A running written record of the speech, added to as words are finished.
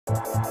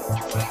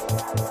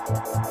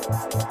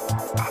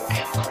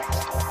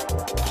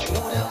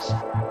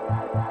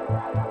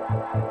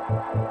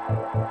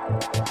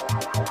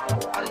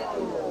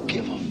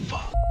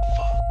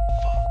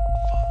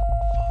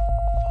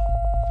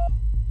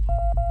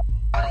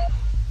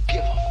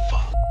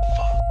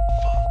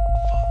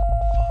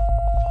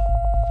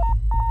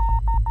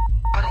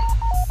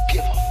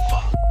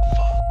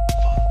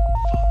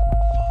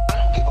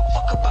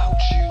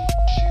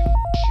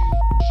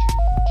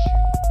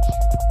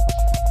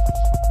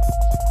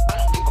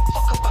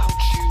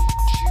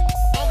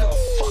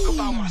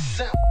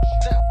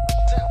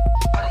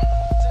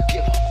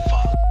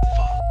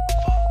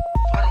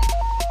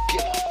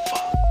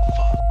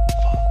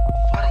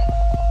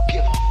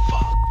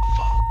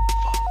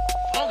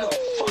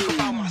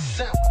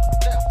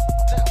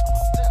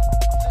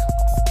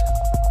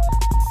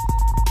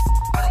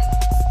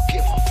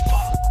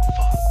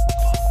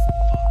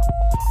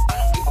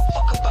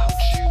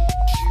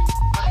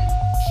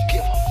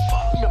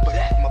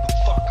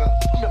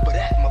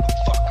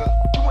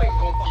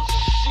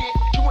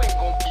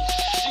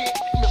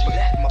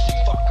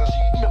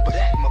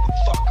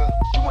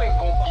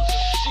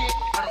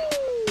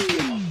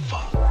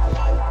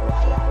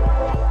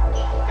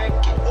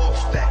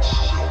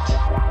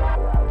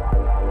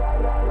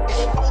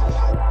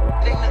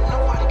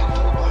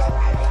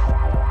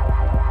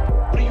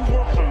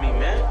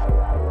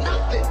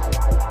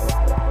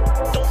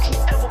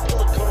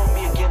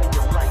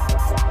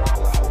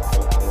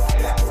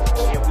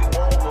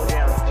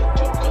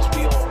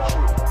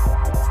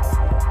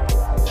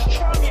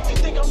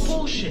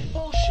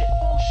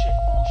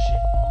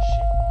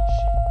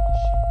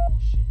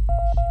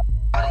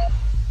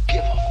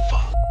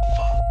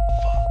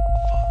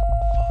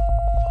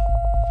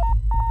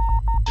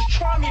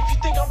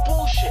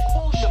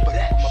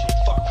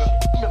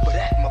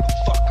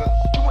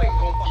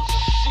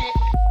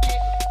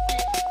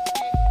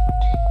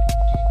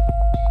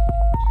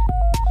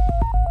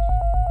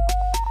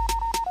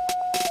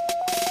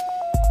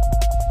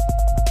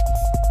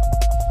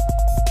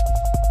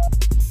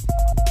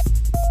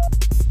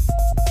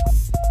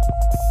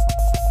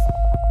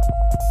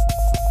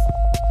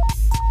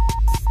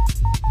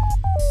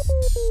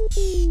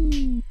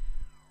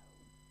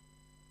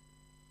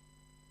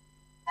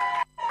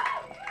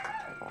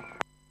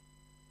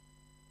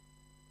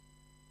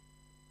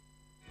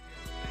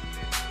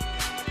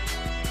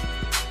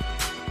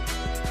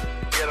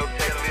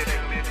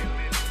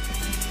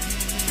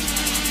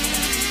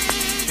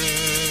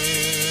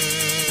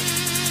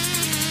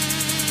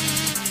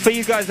For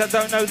you guys that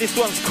don't know, this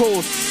one's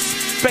called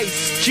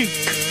Space Juke.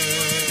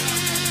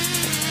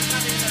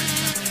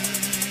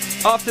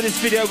 After this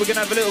video, we're going to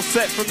have a little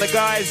set from the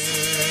guys,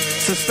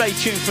 so stay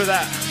tuned for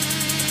that.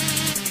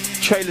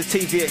 Trailer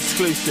TV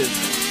exclusive.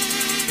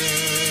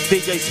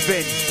 DJ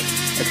Spinn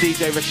and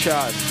DJ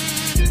Rashad.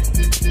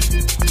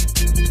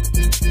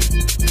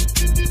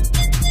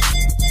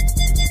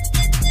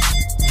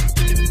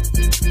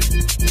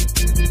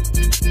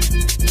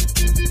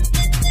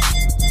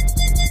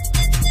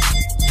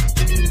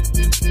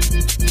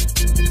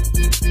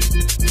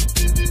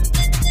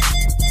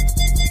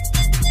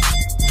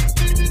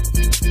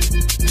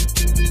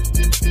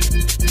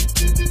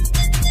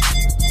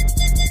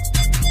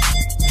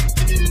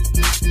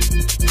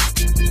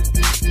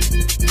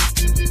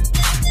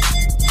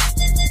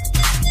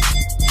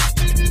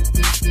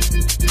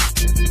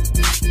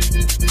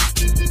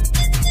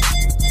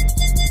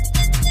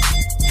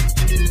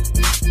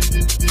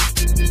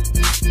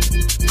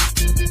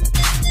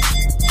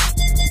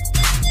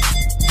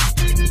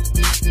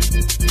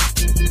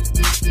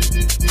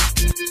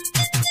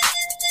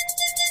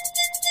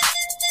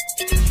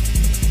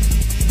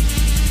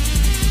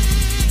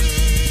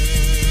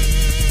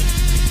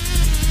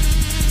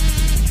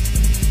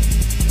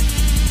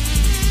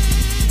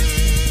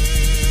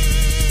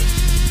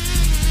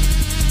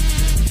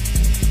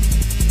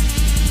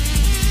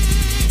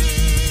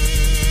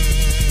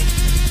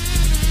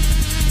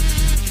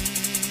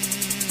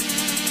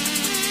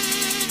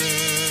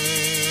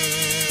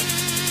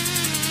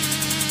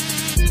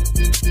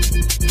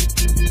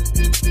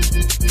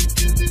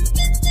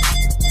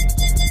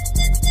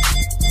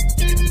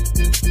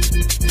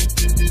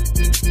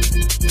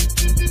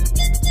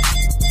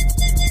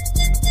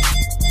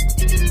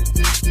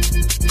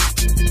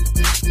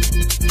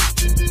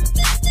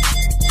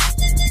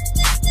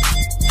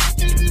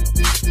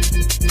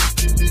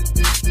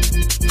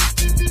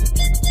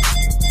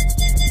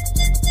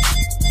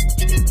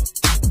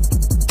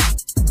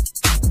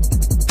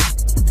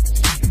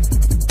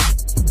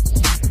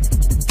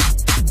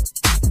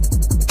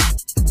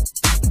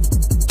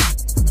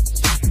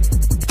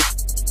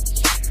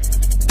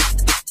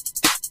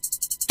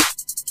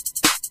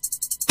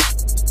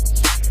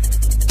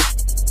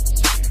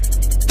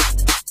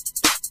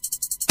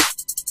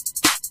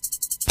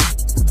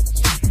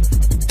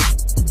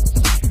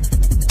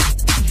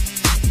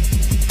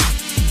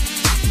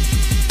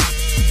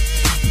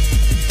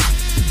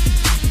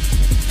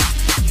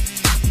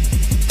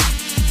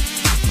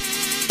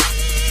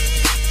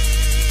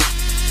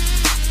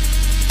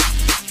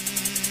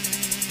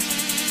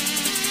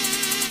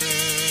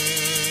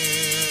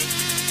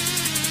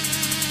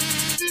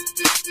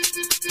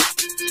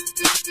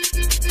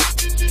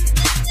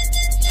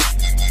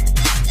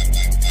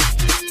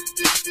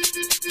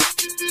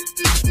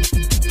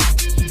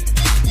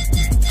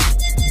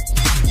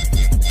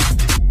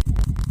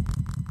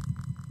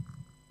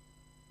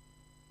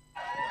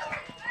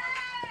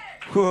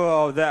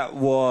 Whoa, that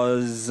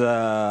was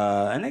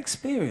an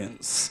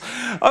experience.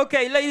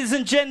 Okay, ladies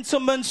and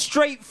gentlemen,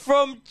 straight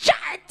from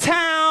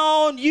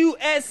Chattown,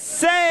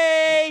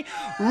 USA,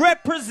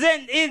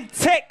 representing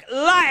Tech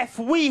Life,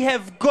 we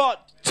have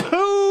got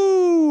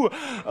two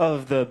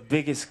of the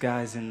biggest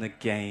guys in the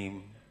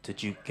game, the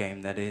Duke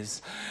game that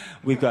is.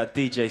 We've got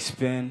DJ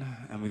Spinn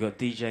and we've got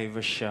DJ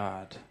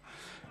Rashad.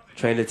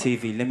 Trailer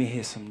TV, let me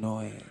hear some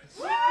noise.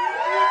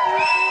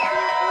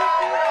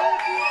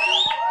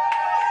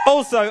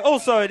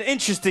 Also, an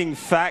interesting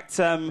fact,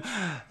 DJ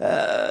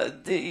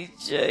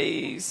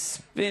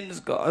Spinn's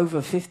got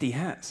over 50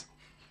 hats.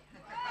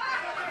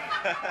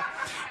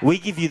 We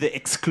give you the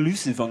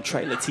exclusive on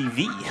Trailer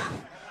TV.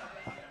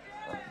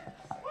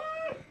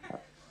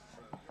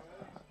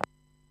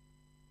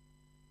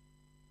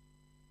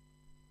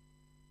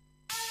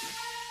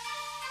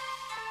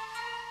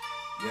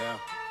 Yeah.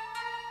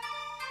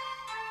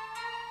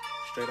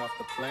 Straight off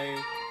the plane,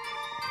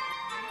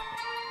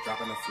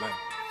 dropping the flame.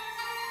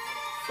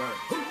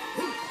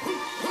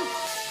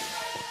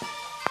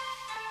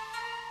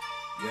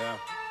 Yeah.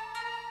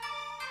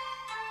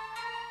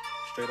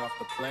 Straight off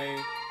the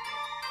plane,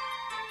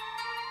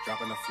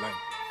 dropping the flame.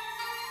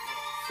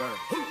 Put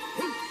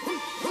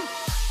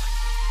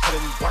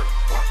in work,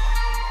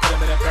 put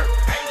him in the dirt.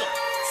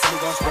 Some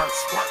gon'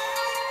 squirt,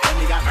 and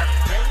he got hurt.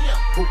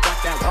 Who got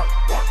that work?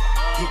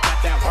 He got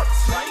that work.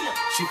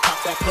 She pop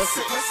that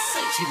pussy,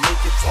 she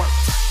make it twerk.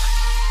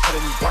 Put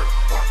in work,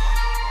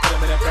 put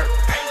him in the dirt.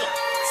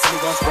 He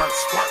gon' squirt,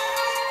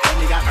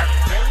 and he got hurt.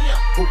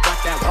 Who got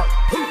that work?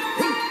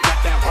 Got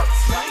that work.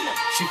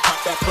 She pop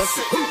that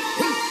pussy.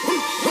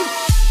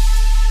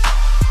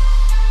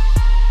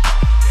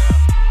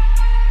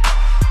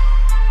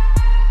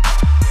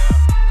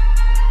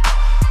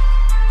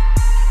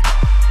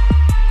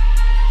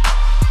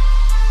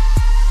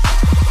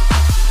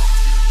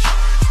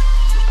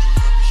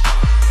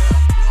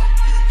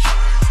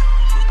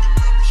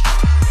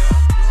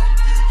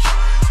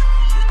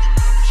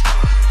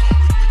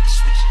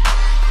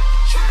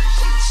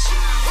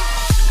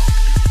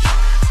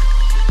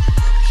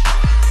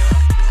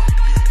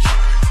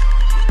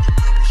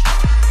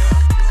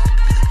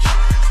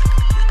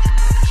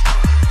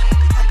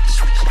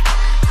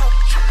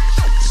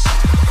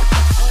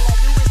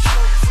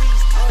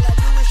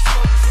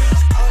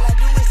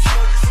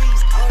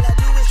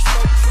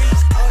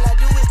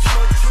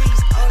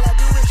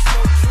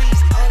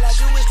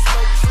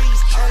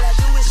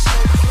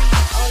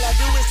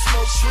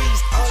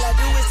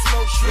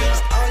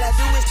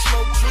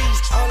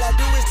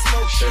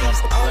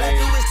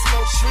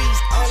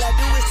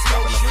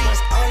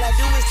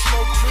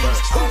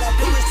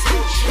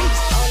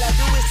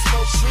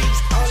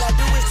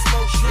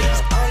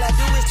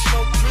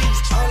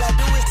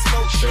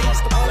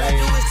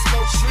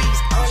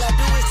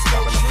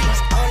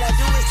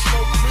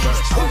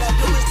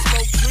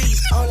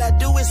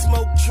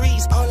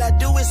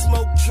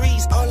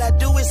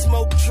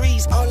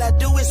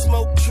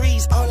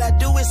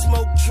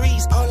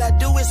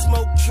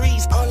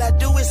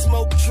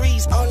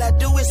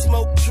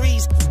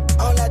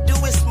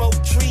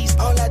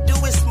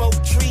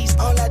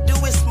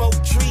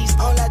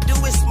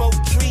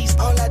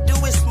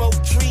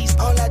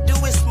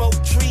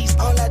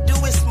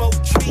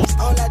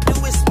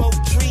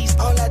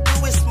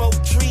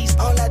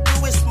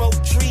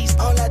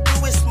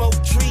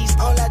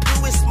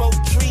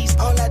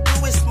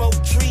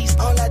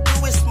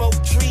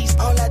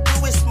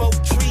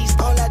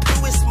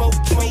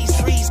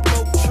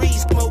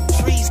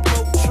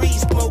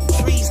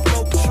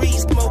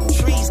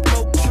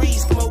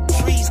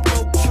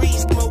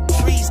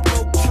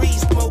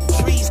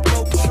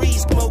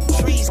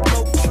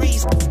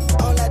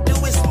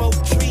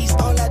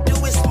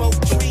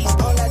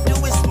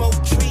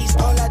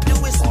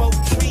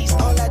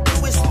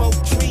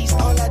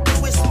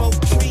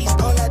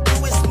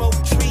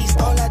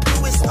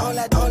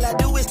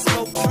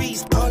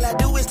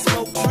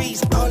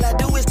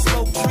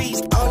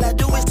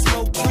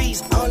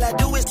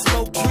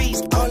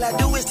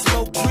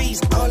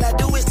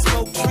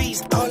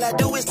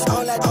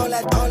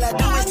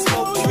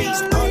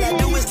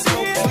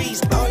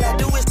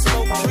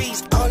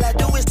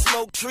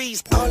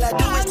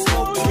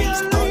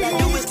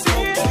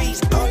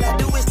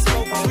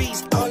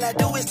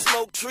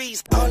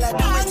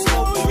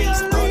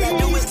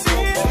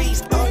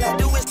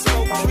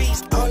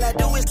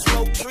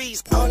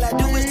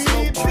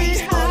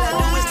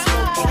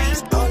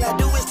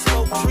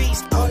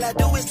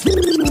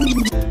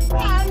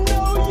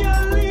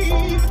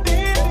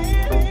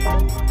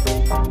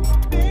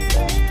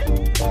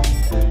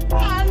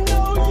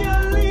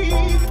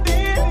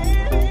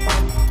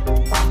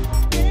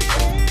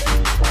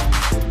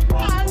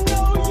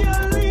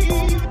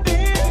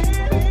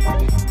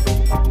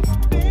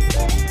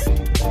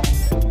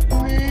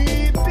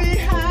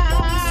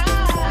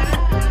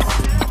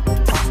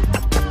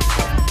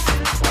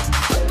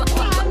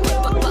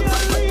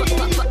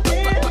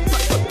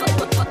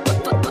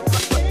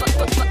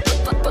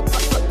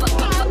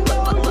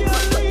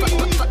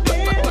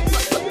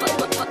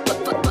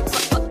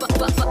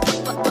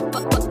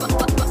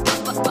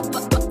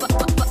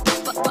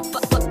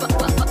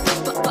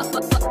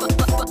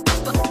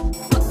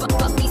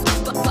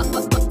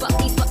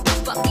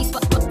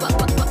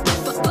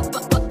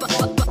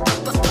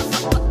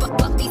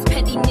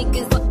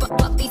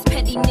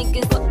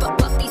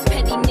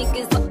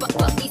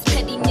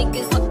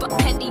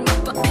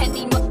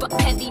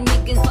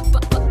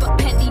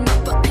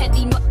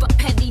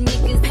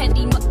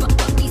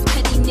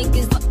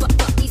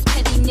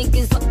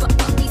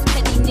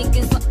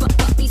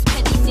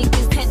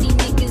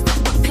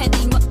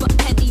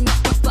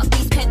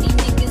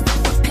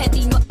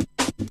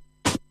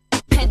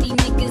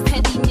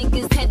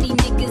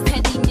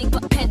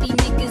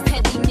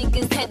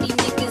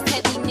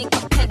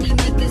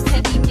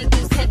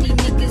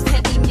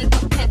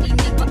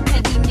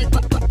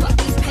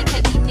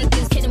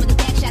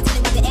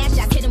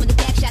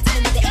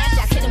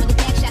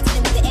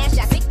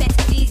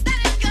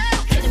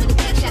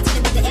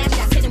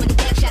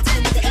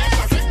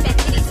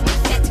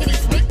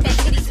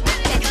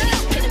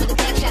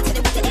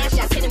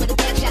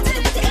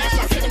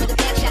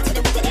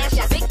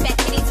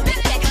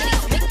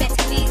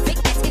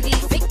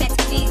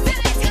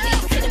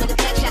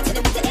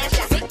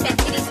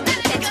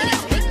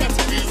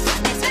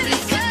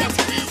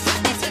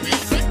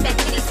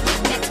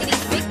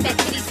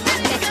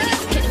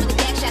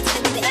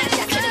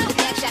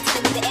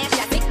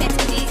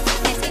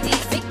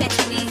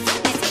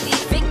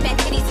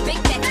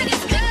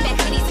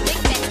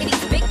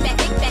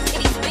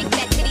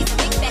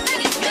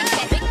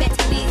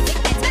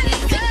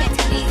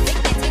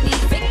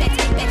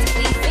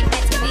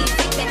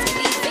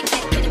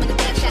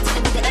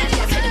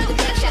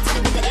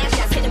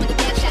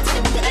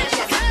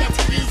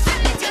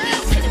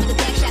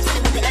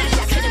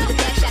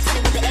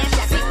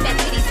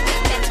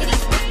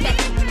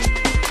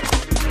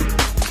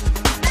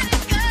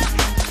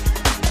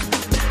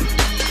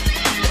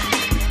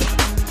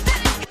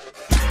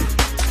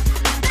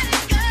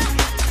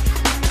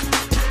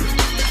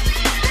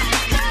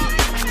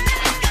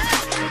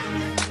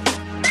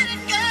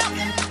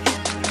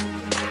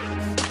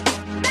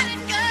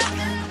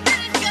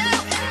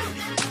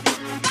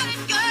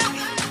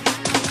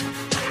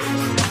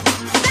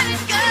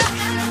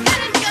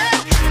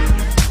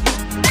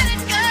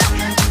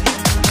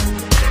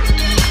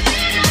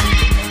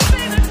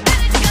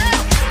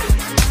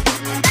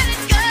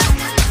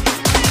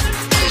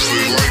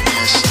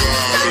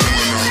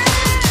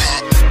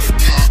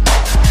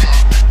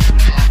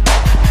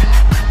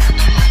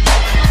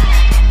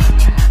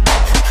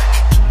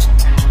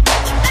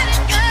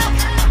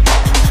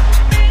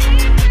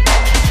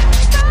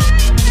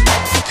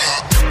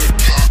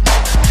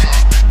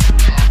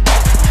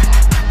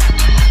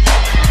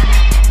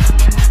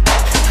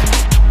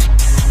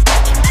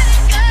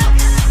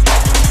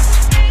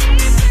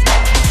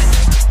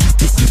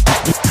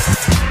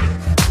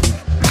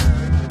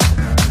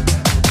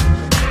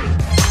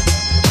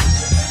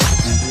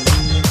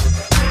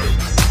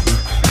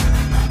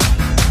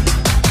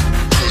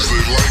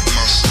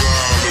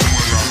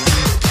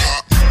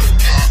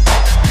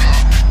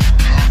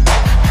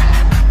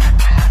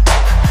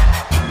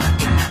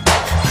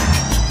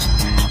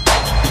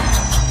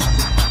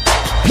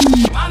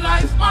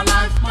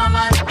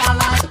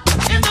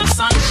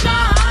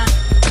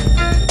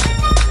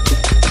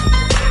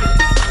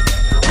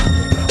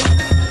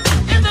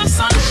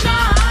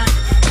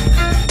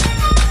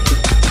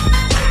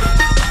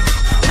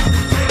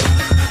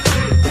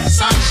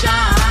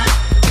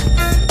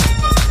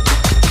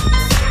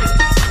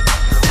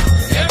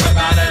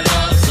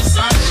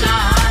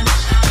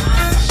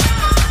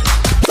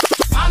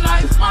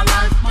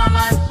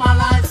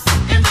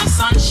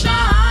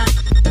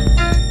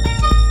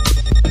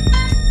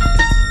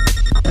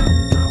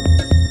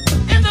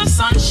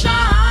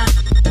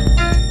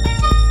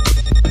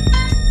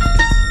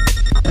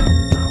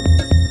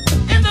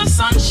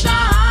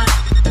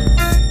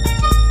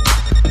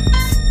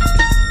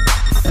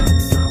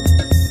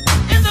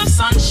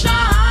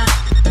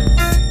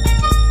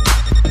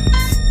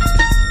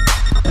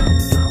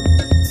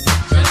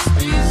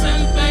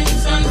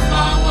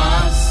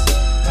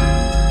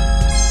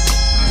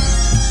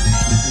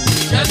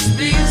 Just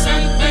bees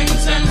and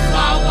things and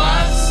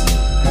flowers.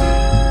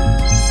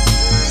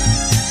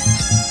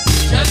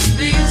 Just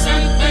bees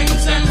and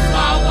things and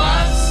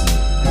flowers.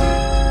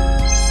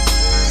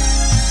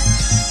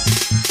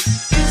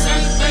 Bees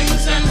and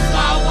things and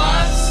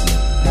flowers.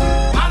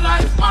 My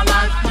life, my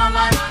life, my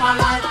life, my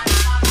life.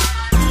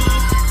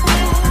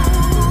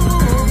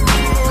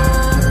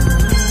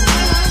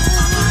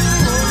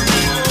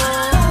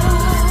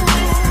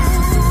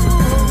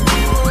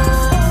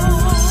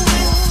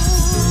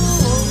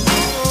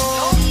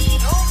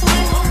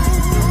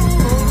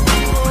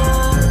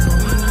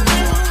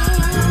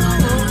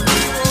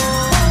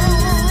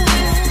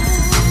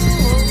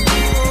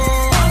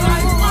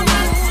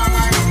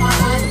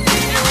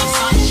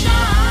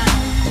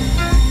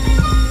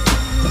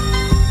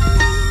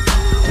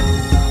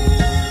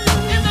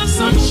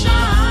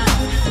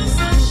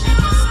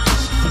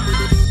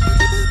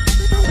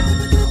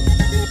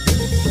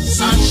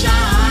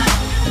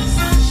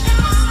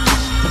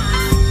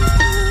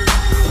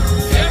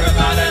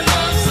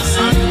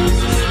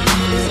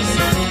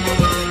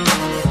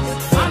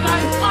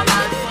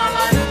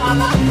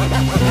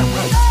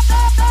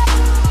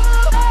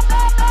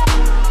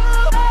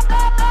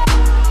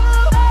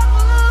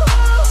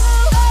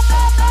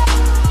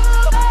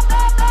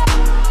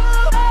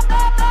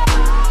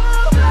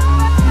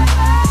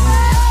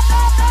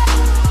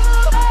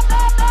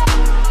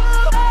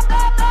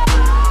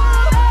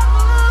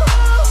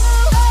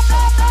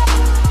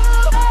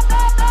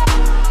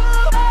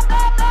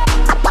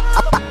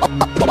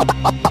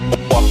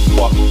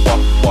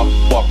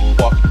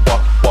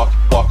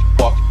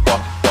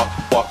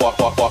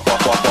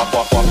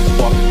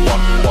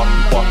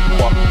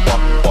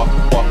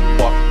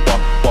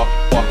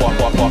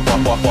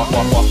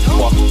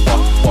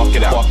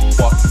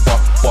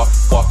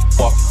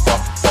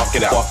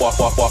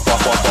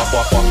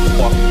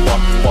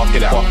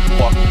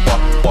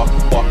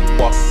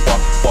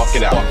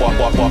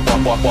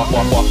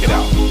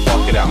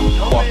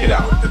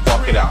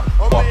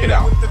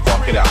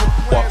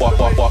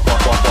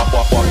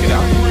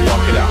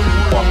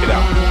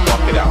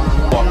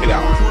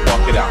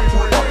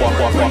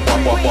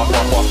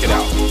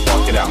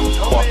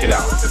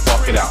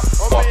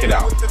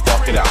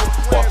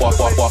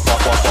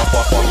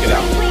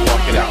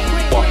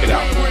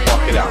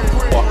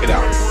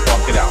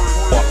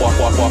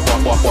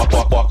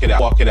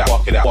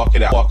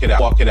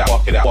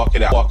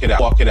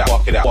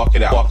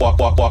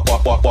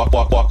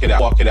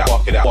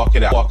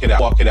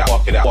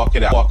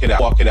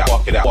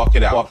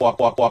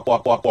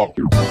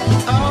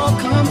 Oh,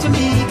 come to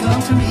me,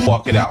 come to me.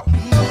 Walk it out.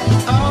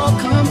 Oh,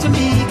 come to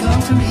me,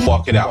 come to me.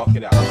 Walk it out.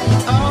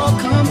 Oh,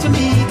 come to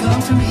me,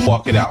 come to me.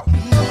 Walk it out.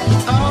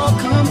 Oh,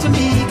 come to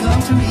me,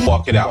 come to me.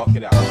 Walk it out.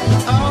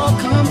 Oh,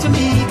 come to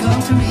me,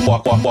 come to me.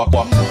 Walk, walk, walk,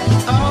 walk.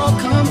 Oh,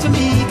 come to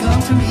me,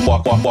 come to me.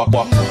 Walk, walk, walk,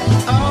 walk.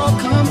 Oh,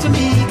 come to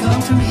me,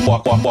 come to me.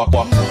 Walk, walk, walk,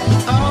 walk.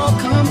 Oh,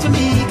 come to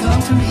me,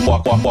 come to me.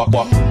 Walk, walk, walk, walk. Walk, walk, walk,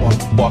 walk,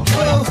 walk,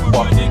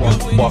 walk,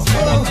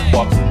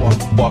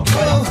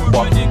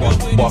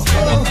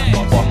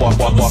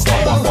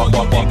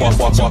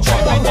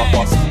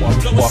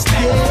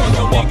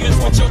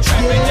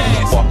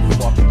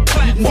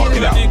 walk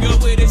it out.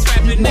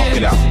 Walk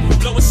it out.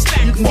 Blow a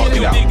stack. Walk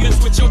it out.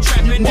 Niggas with your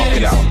trapping ass. Walk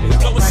it out.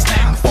 Blow a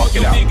stack. Walk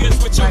it out.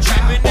 Niggas with your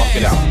trapping ass. Walk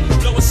it out.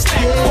 Blow a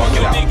stack. Walk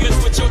it out.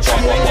 Niggas with your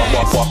trapping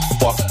ass. Walk,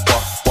 walk, walk,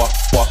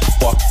 walk,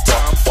 walk,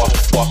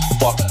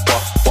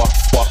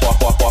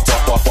 walk,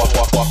 walk,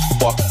 walk,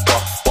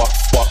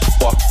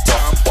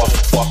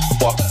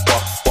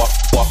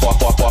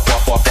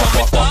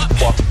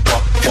 walk,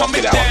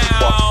 coming down.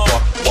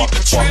 Keep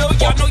it trill,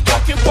 y'all know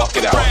y'all can walk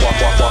it out.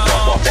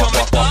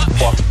 Coming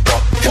up,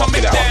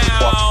 coming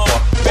down.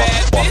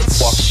 Bad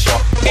bitch,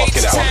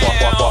 H-Town.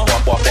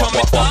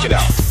 Coming up, coming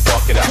down.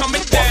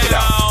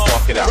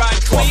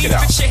 Ride clean,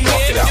 put your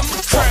head in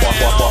the crown.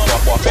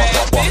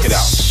 Bad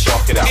bitch,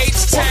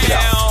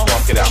 H-Town.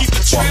 Keep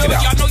it trill,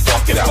 y'all know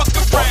y'all can fuck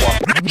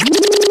around.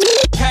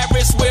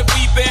 Paris, where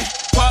we been,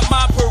 part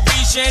my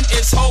Parisian.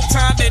 It's whole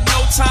time and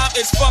no time.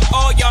 It's fuck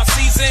all y'all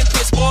season.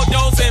 It's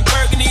Bordeaux and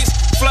Burgundies.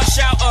 Flush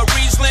out a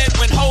Riesling.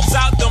 When hoes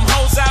out, them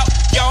hoes out.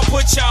 Y'all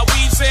put y'all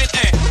weaves in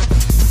and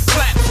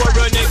clap for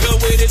a nigga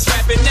with his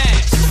rapping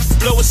ass.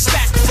 Blow a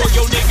stack for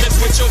your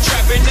niggas with your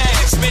trapping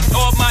ass. Spend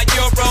all my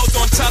euros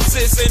on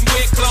tuxes and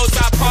weird clothes.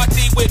 I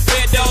party with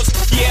widows.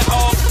 Yeah,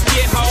 ho,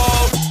 yeah, ho.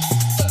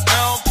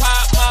 I don't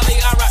pop Molly,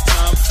 I rock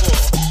time for.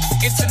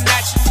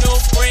 International,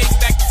 bring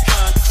back the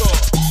Concord.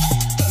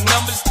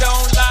 Numbers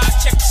don't lie,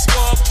 check the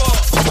scoreboard.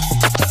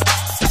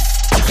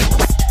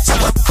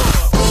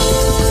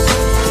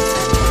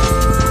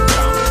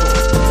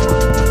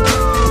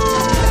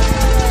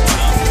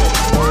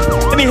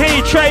 Let me hear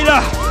you,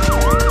 trailer.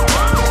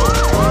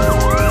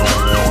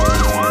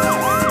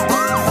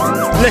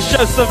 Let's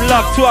show some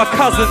love to our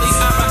cousins.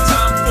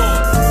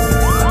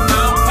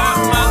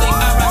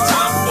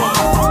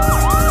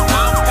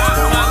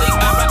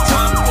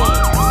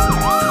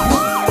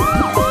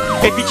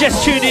 If you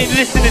just tuned in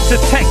listening to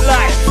Tech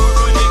Life,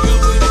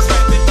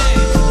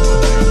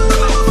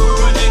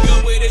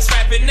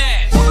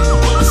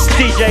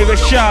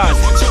 Rashad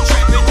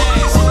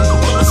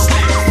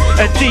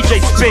and DJ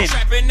Spinn.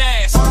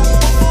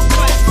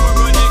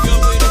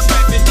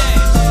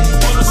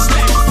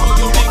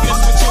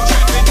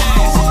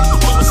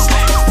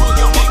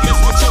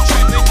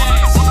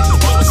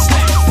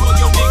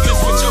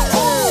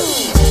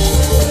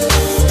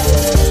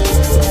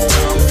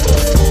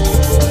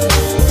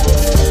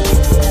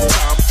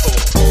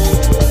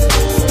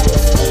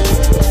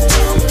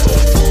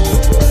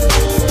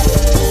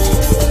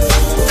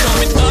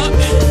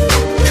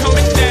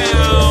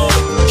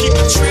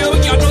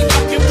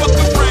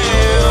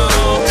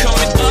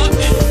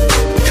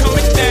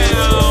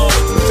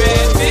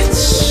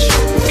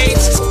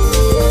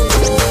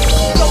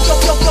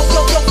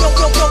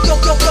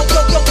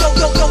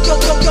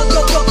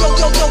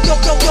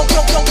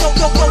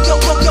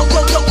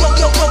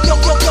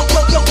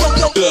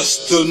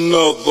 Just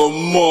another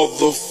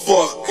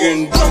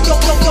motherfucking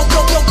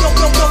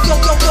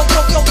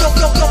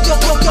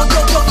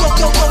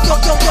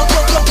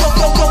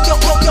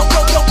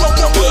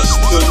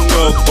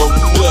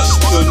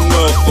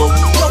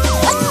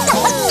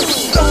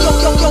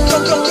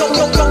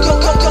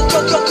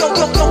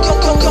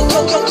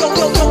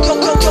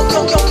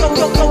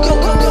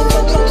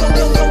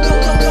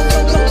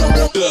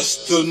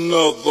just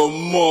another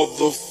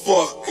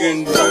motherfucking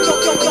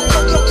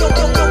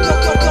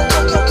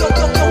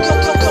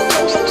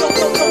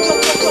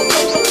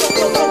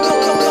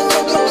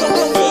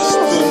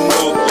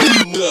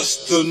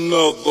just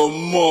another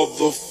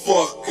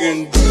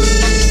motherfucking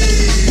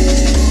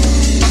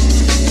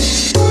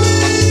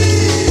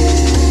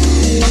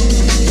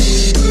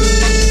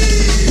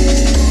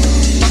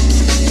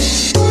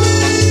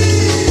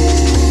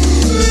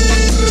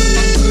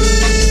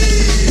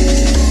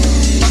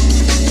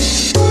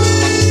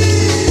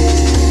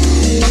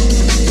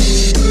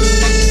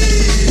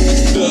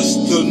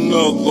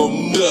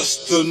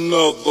just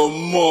another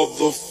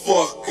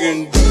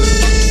motherfucking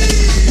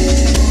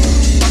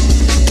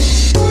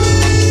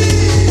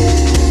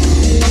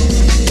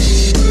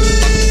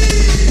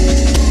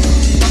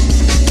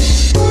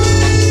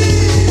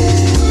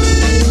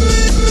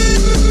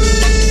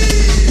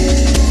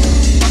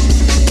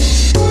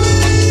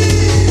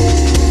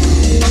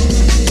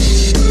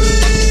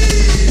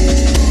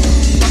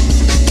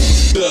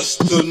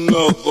just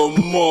another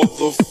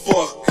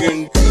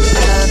motherfucking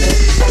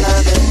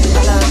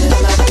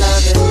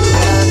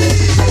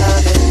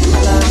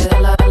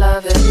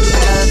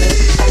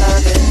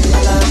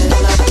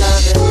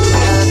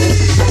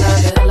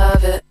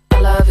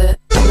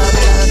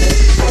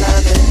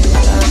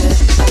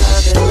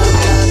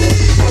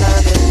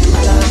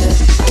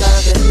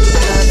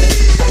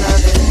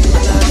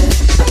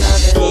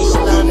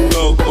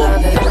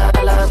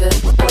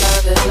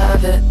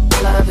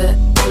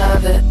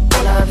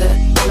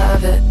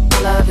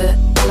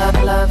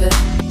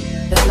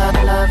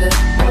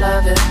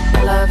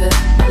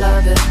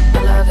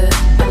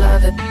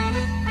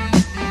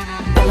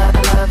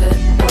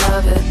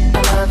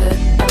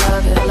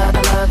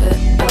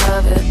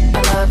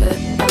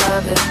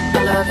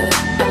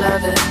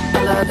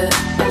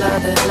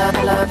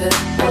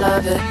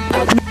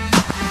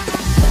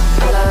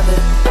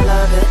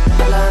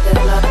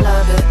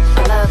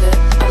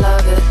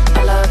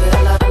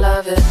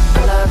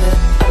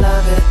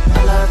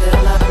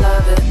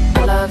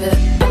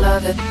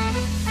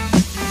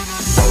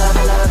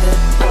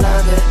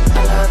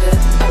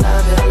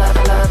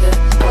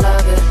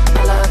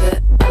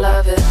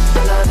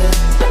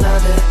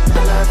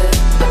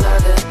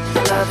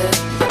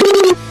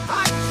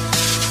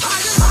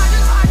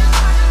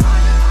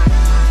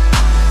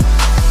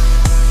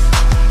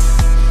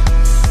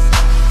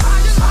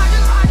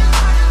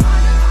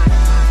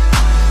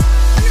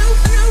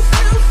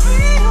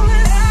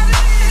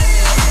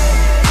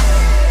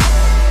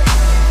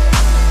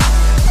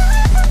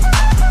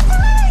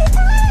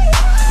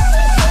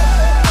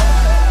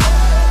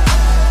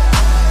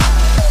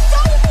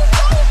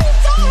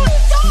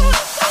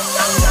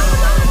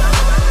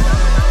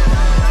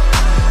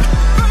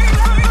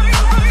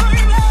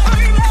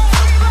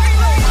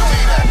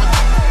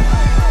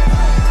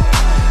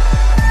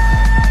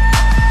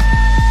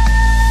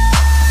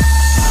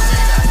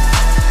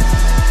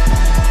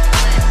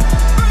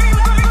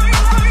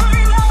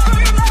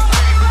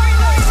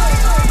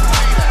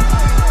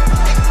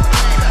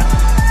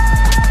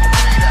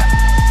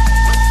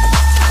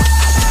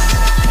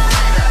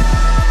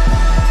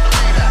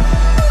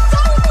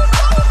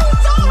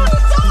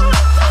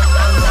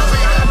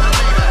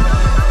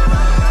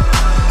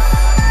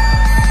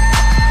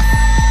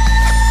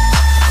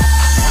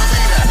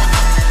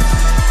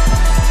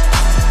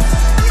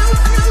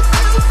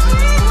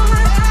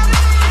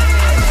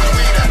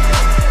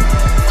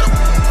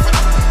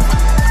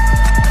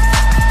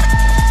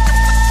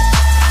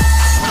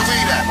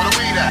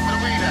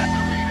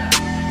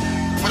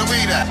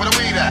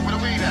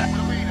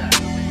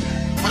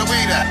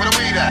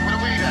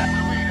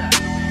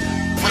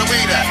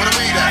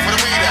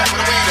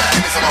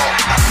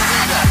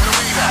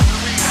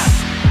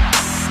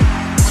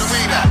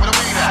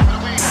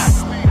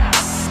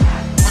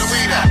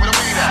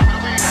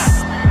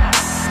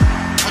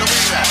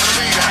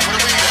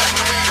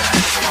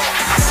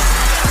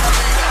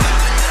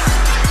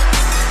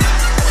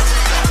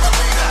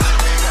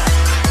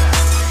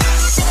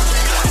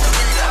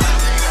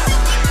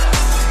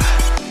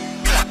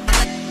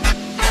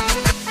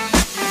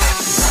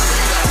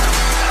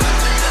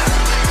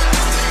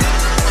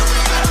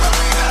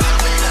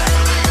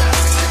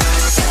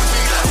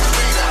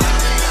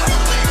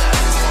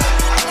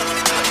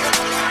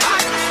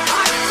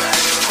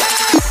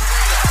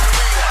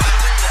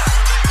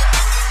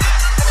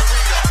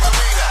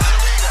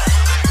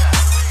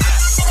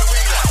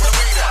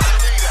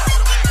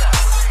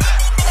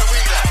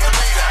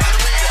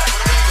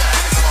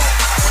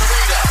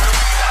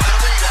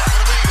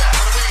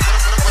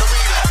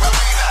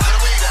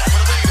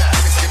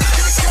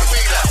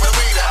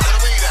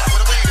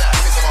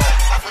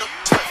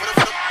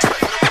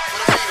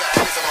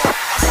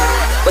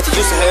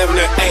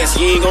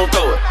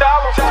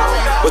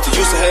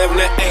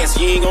ass,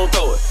 you ain't gon'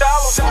 throw it.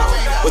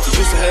 What you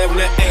used to have in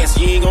that ass,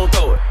 you ain't gon'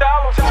 throw it.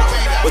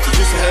 What you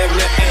used to have in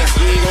that ass,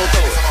 you ain't gon'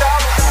 throw it.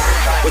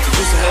 What you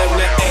used to have in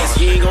that ass,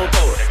 you ain't gon'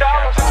 throw it.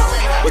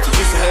 What you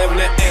used to have in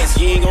that ass,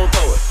 you ain't gon'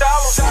 throw it.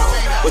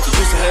 What you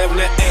used to have in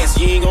that ass,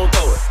 you ain't gon'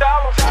 throw it.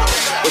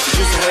 What you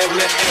used to have in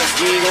that ass,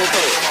 you ain't gon'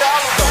 throw it.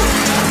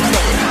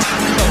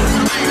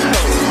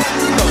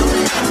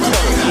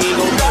 You ain't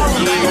gon' throw it,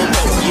 you ain't gon'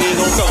 throw it, you ain't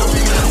gon' throw it.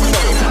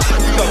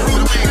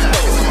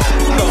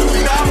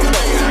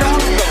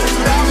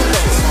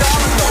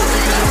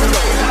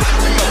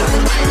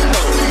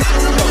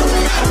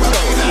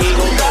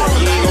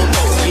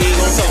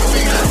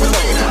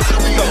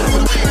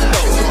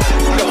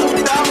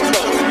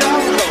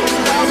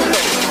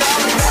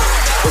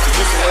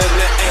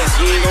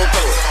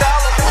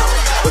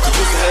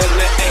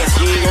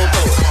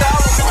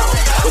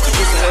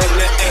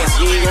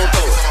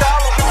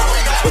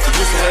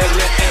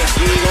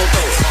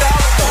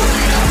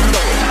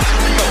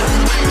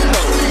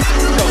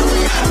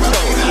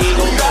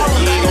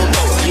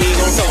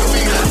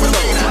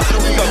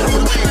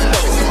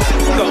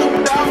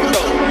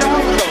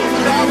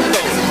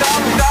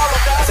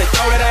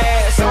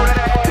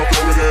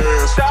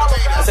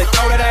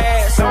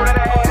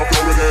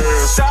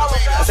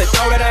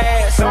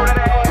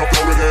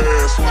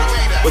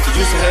 What you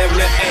used to have in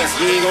that ass,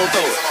 you ain't gon'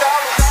 throw it.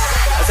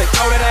 I said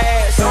throw that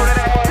ass, throw that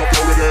ass.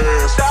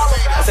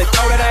 I said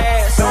throw that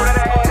ass, throw that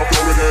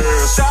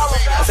ass.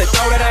 I said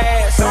throw that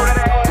ass, throw that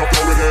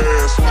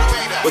ass.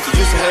 What you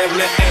used to have in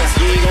that ass,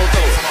 you ain't gon'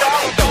 throw it.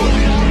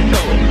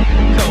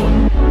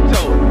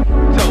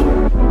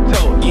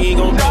 You ain't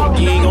gon' throw it,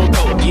 you ain't gon'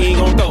 throw it, you ain't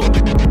gon' throw it.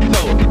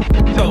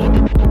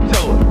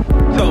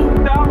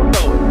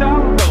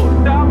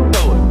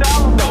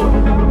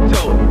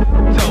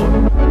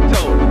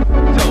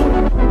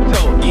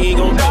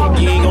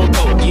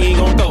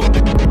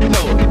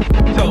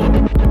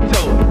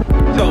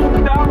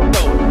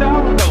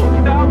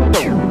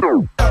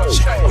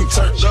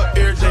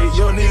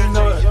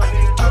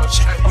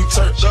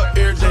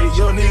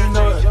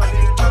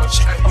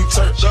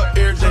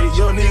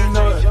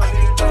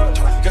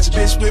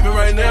 With me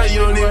right now, you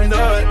don't even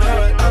know it.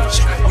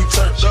 We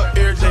turned up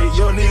every day, you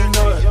don't even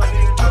know it.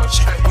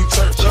 We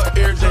turned up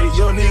every day, you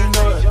don't even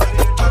know it.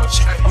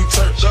 We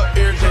turned up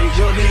every day, you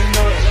don't even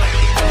know it.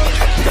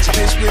 Got your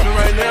bitch with me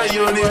right now, you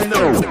don't even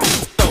know it.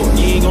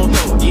 You ain't gon'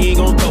 throw, you ain't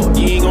gon' throw,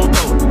 you ain't gon'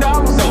 throw.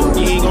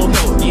 You ain't gon'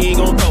 throw, you ain't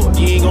gon' throw,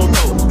 you ain't gon'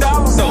 throw.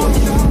 You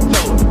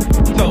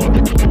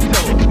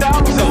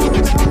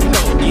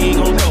ain't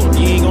gon' throw,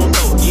 you ain't gon' throw, you ain't gon' throw, you ain't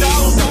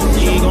gon' throw, you ain't gon' throw,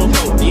 you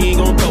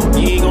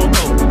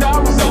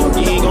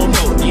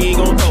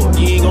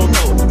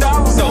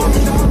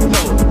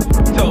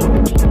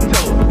ain't gon' throw.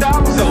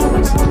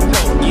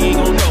 You ain't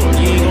gon' throw, you ain't gon' throw, you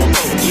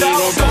ain't gon' throw. You ain't gon' throw,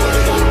 you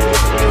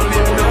ain't gon' throw,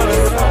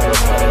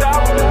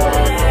 you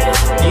ain't gon' throw.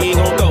 You ain't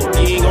gon' throw,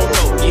 you ain't gon' throw, you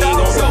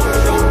ain't gon'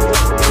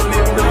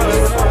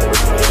 throw.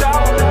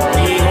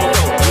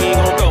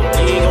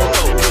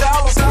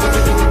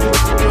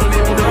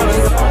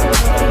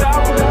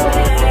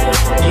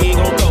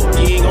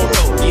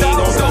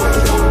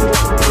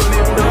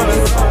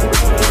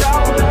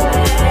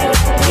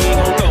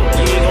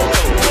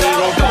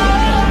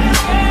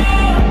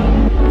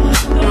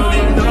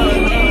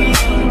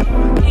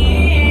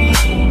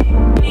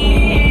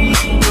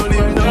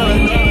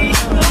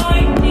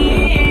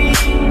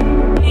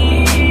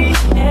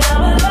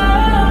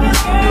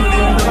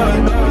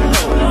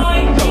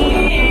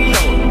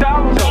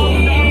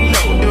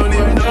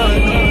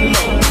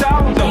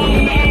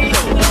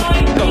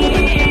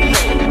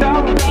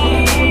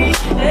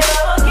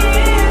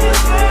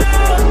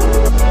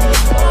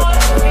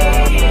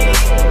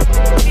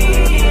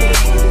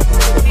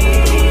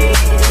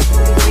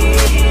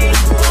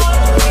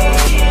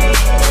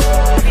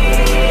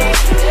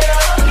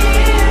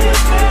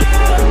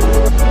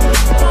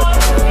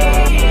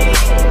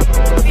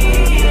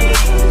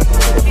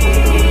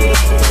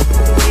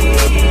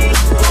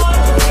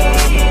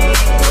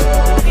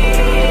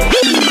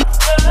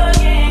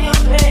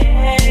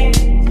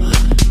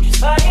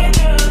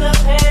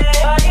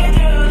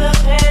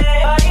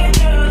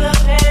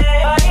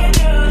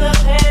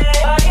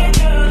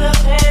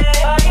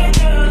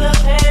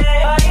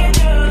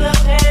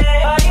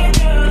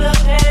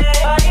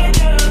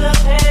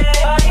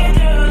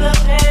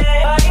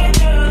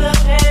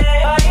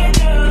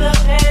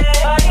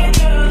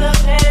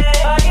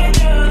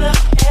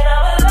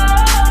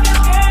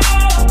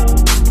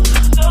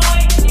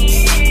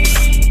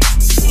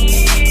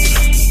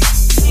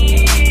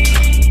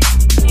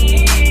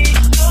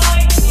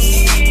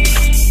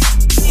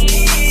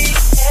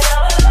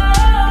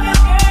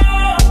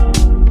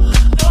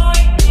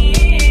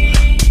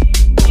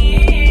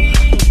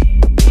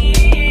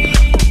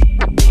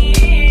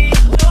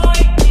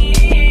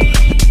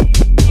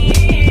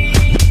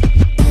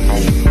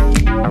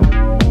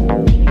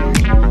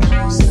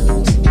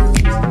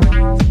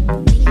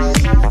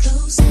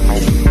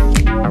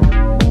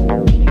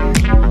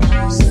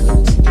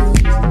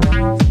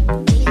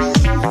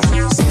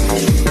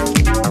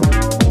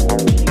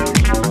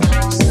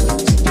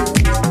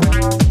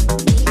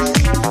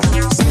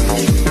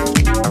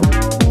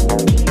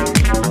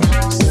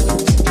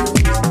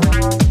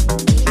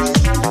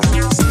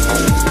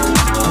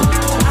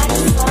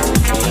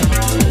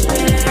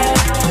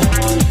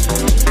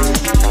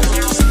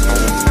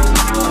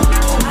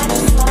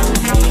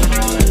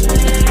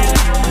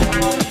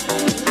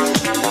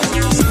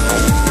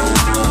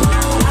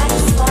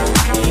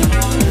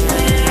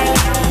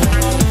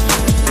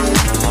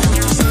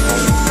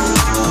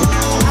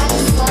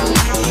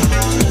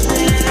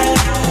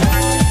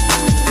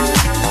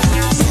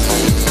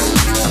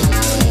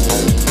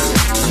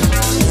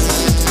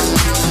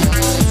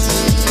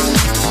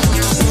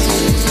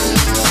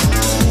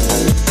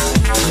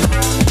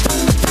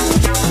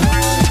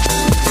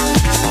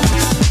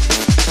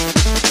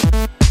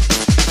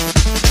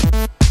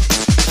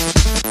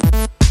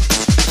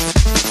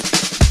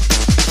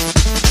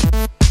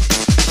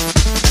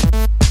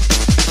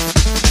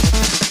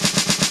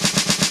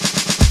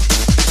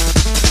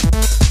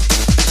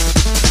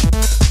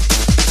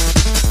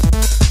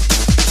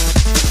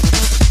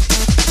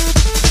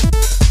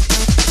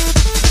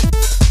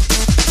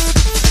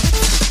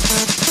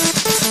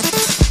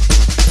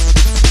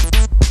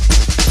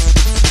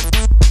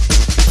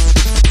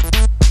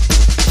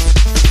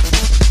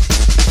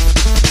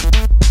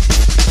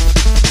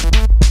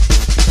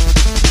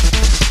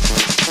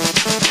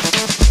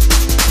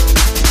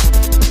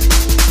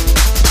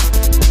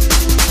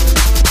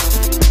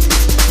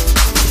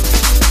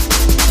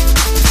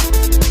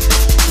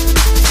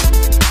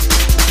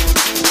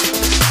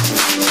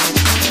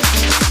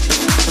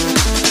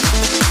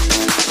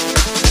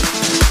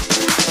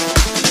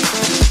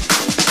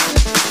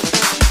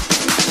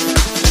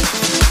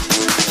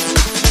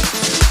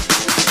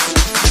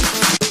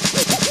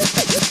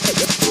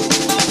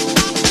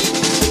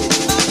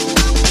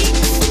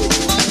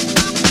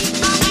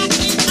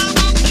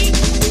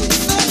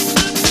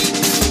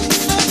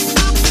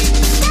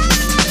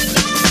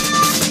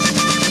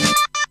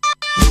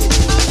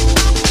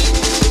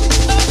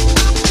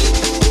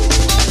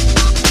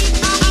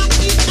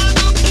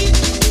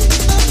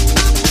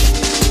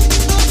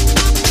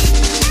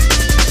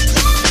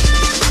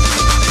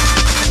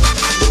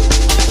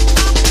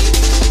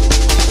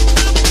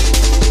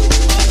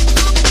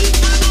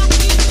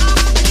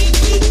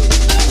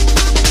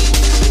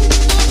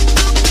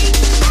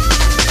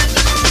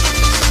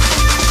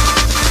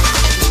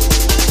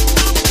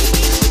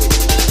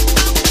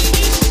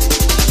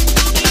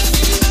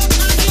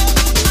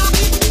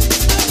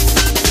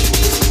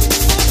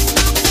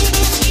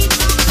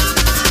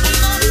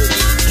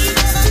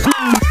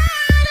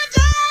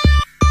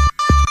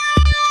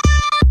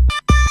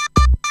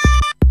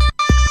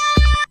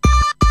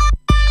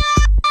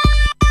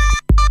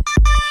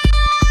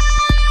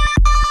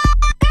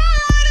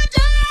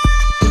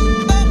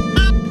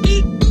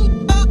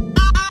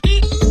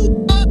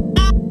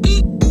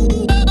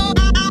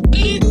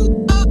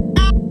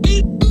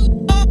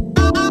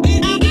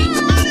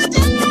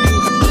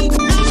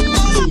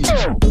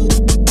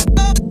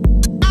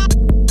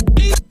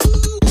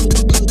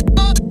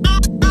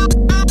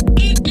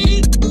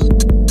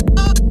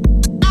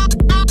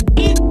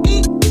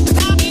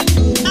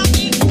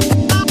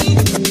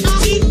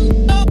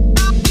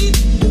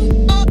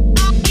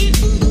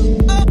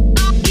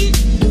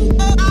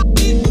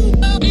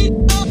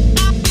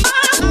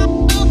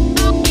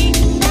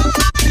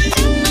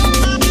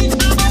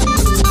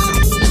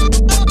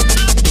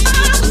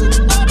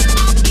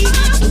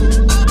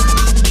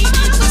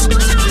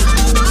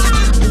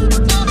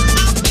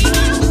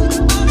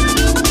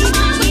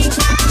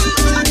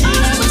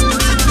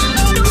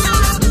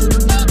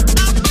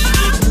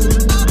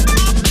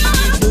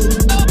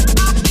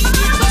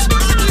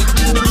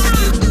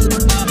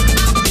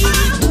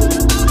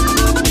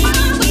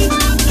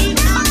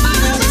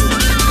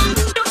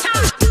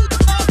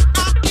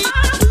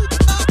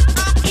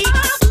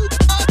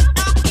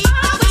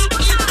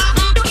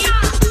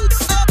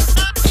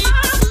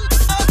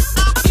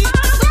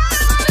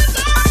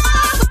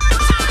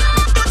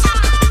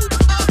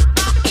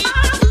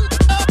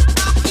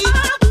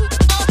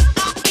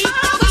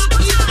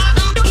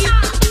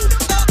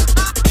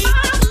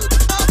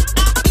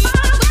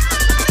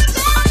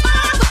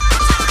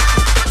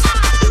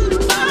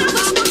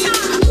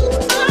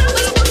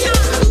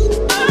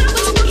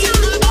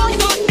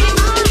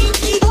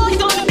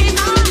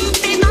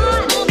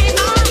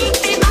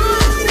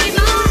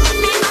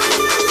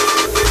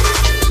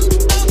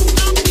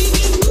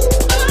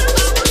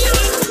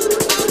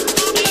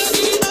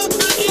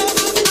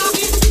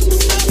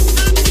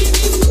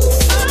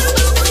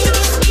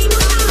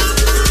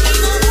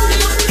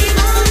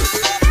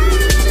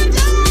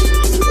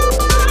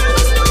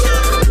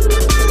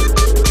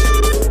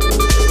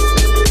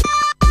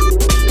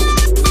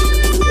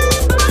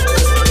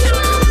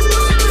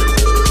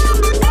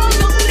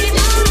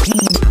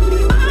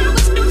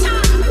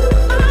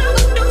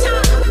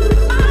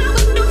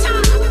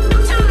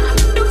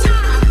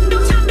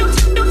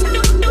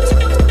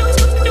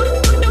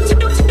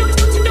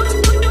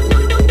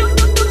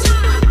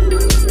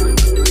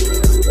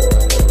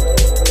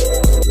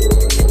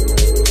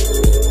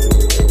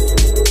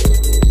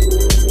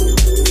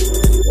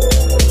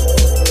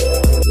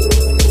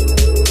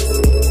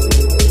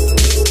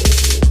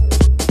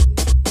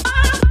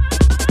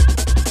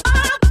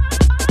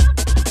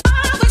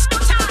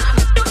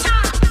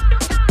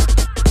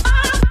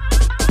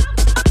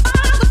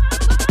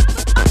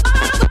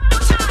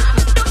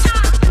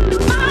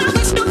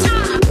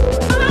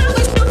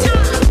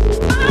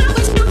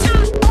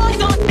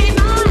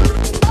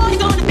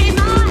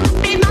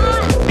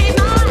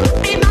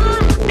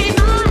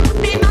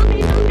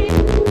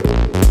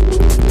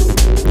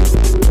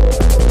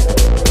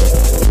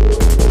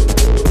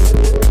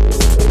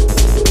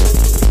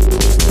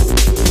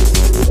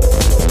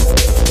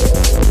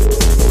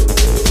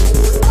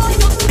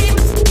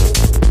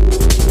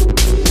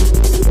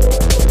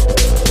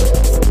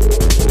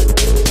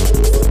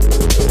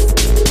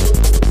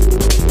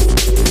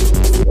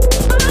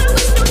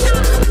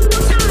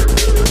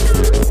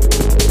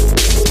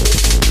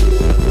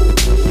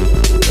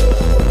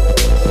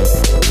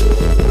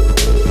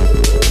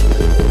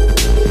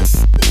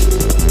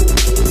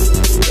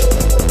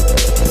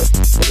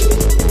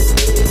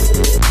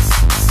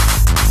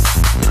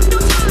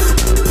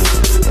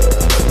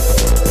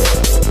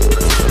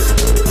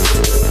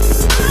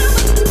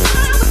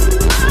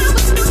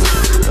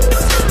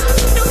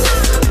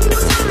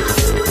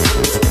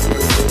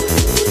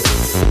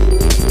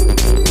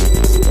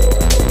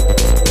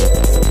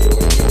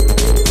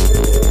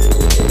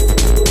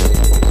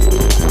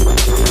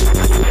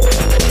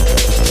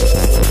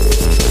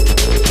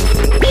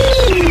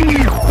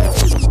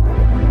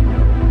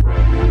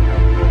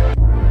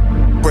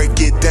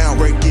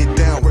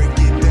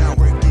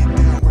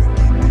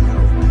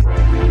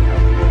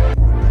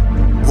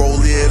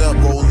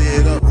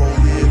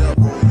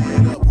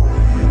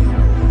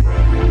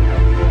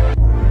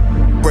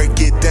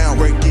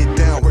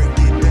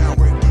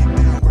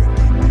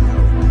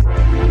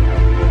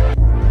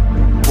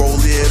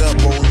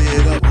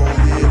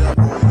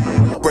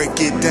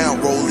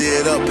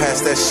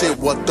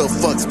 what the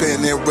fuck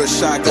spinning?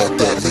 Rashad got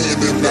that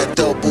lean in that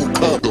double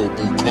cup.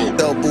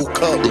 Double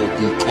cup,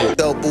 double cup,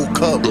 double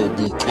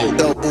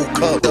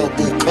cup,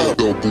 double cup.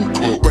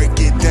 Break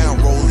it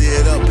down, roll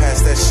it up,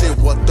 pass that shit.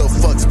 What the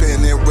fuck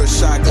spinning?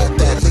 Rashad got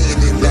that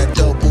lean in that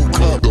double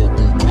cup.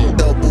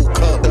 Double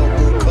cup,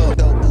 double cup,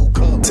 double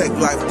cup. Take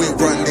life, we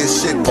run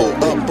this shit. Pull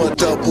up a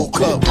double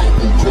cup.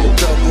 Double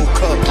cup, double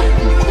cup,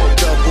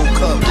 double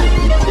cup,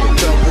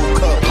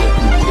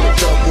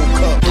 double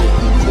cup,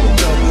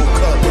 double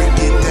cup. Break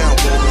it down,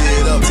 roll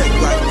it up. Take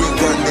life, we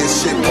run this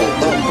shit. Pull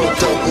up a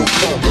double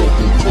cup.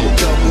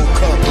 Double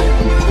cup, double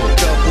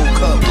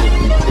cup,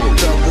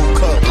 double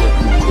cup,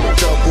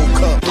 double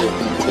cup,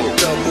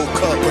 double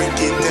cup. Break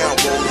it down,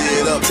 roll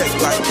it up. Take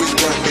life, we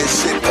run this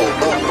shit. Pull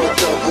up a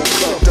double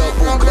cup,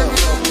 double cup.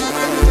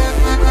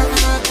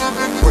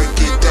 Break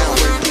it down,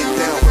 break it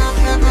down.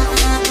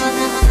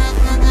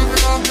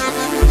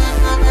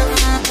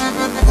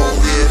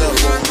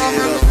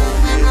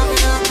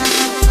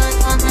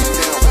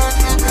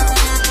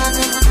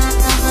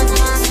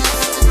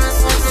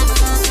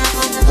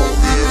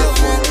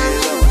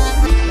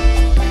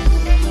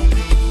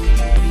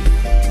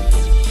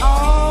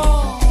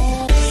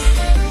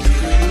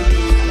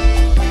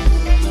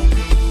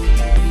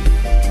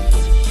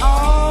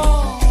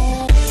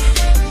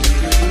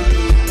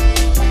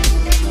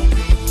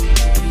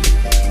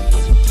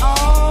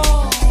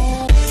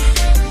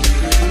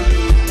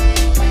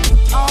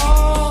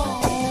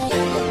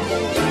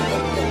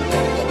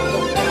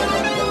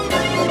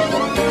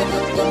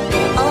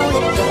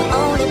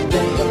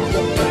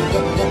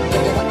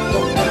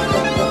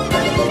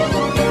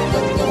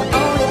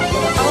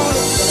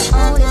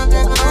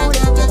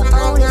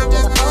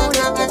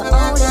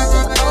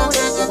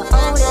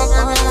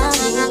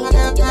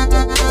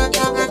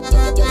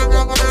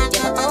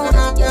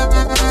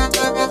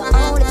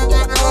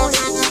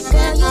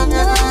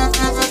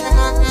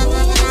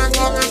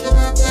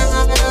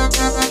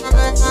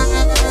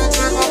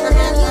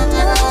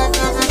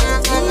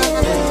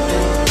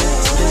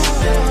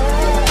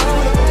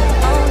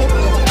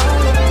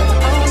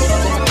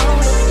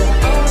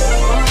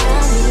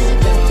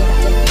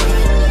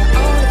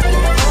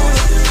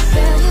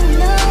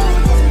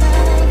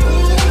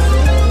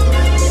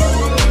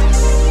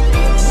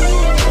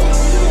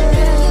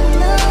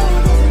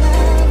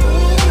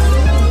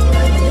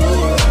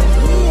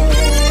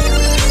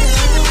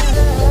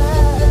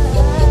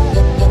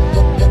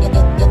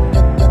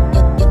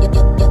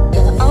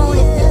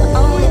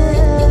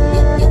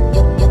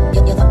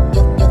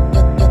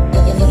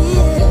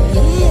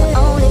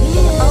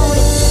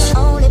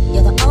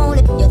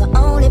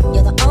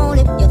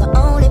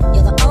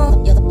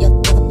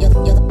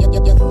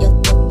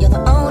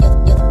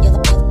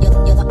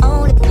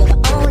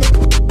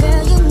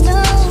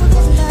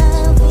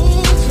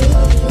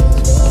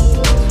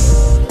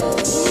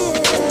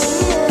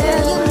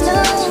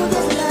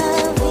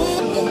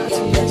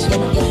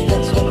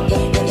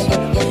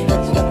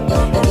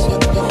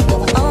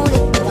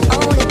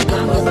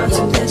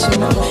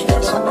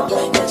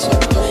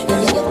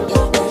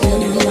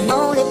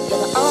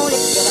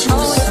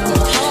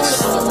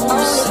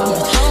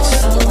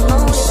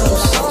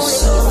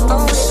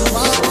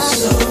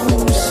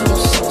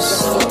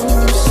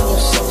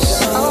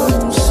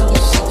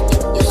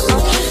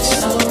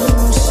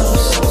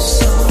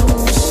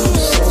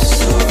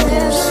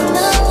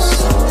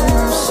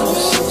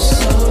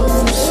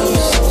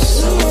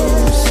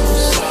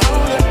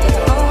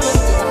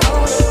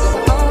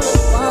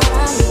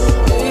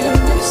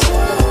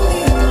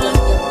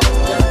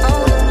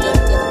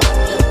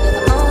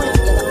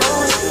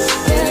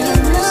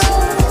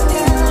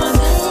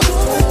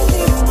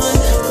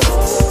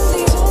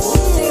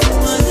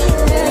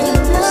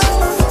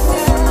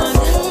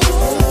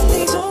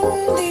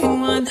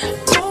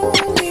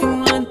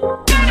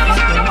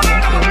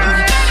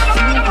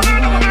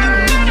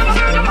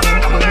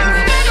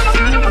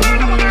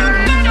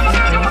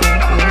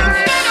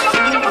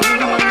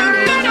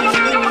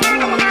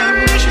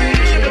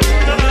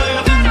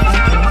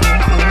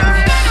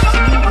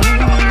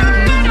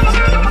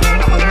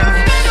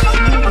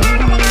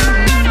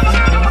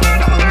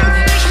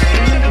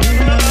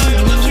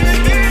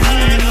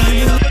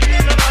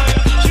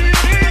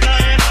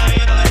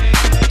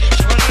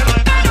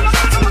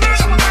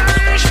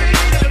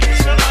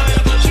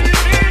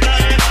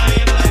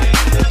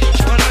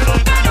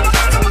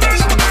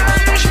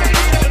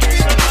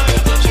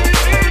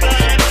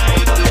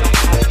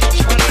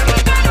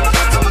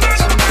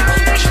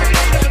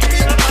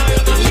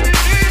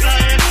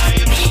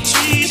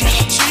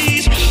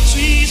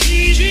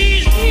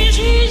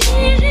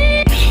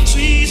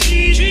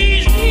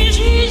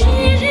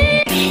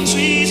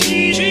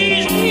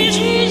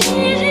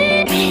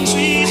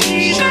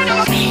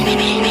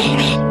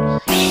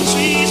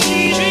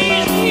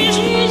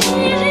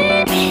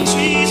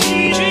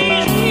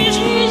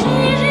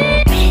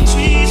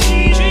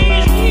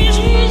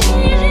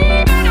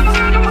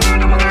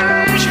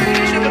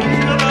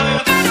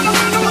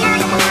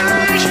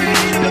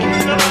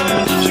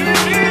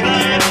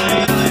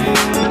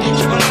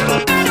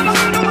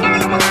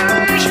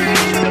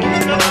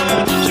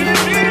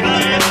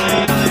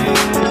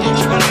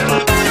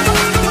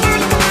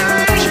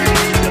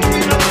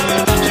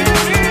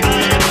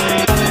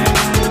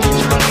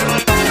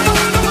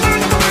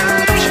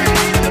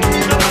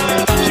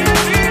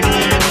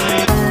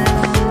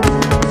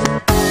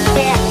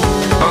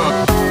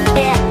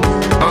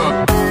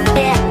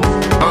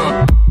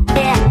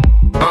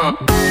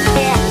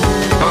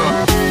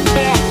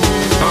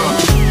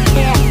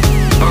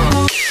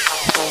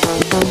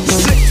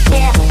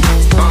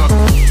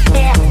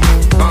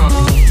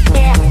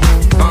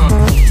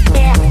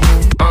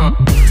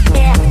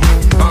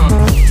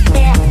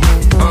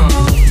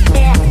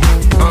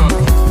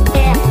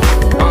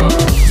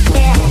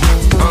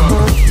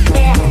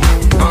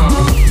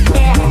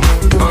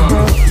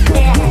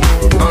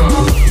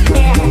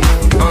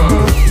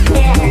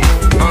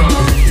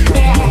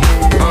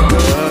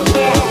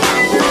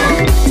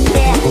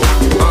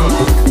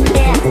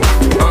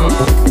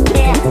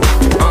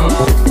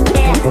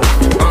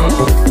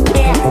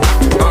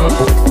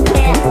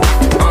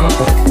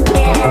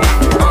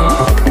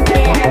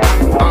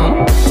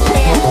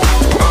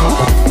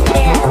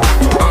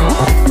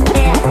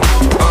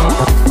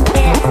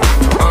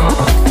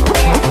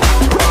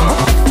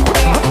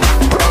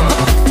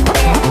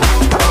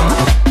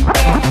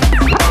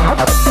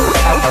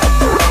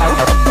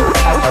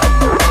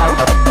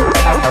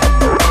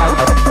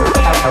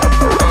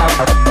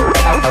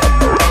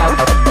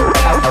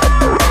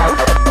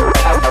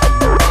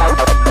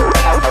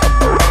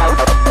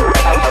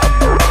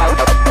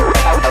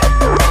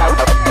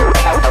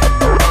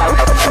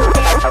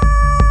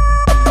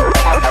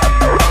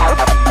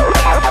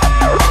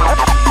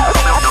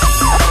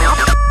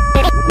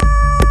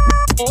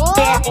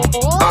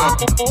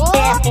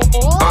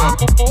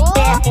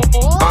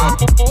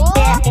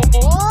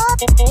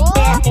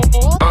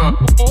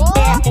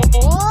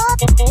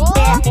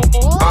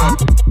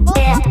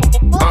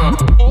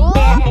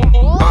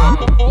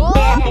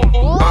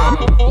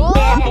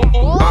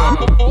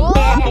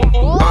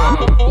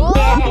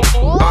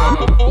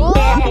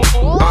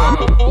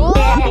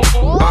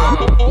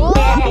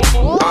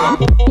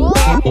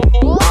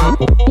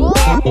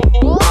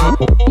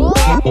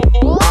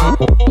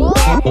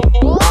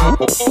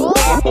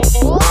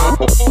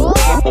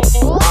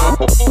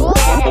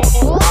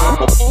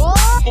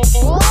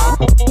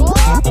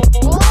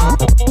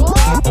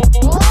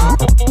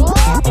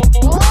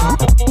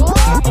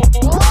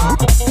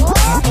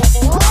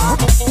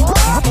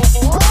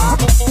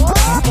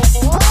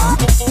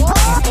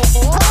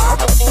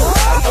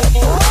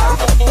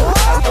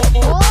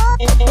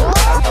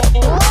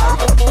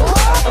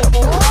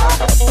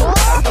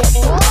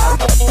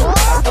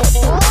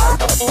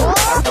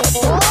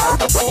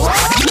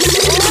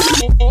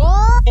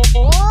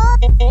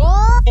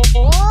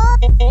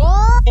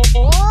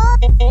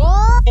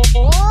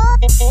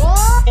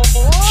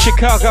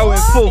 Chicago in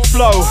full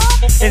flow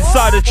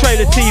inside of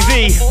Trailer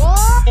TV.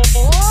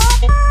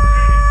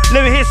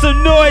 Let me hear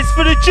some noise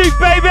for the Duke,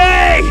 baby!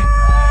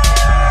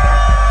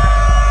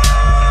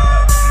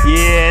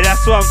 Yeah,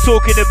 that's what I'm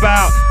talking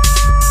about.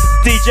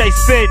 DJ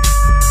Spinn,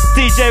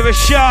 DJ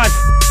Rashad,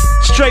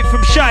 straight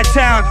from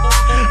Chi-Town.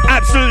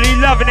 Absolutely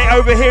loving it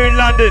over here in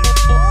London.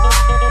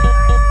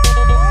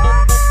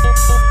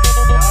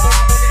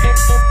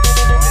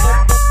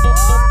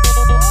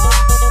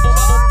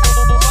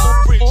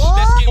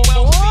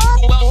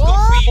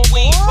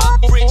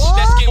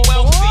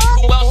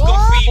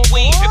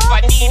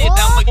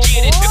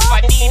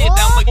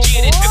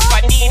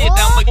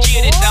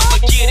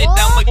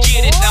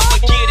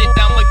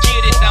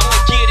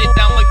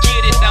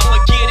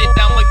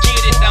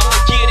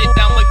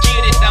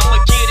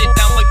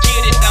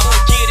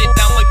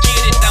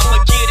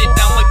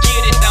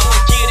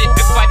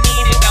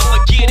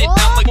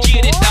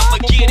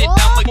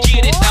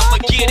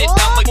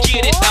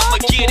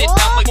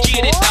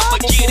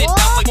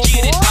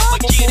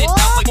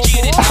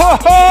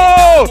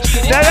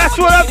 Now that's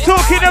what I'm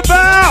talking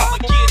about.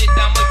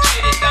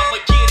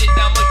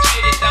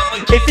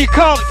 If you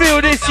can't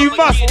feel this, you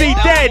must be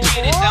dead.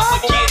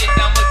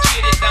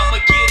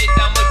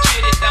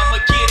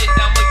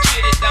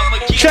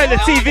 Trailer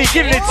TV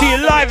giving it to you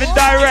live and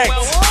direct.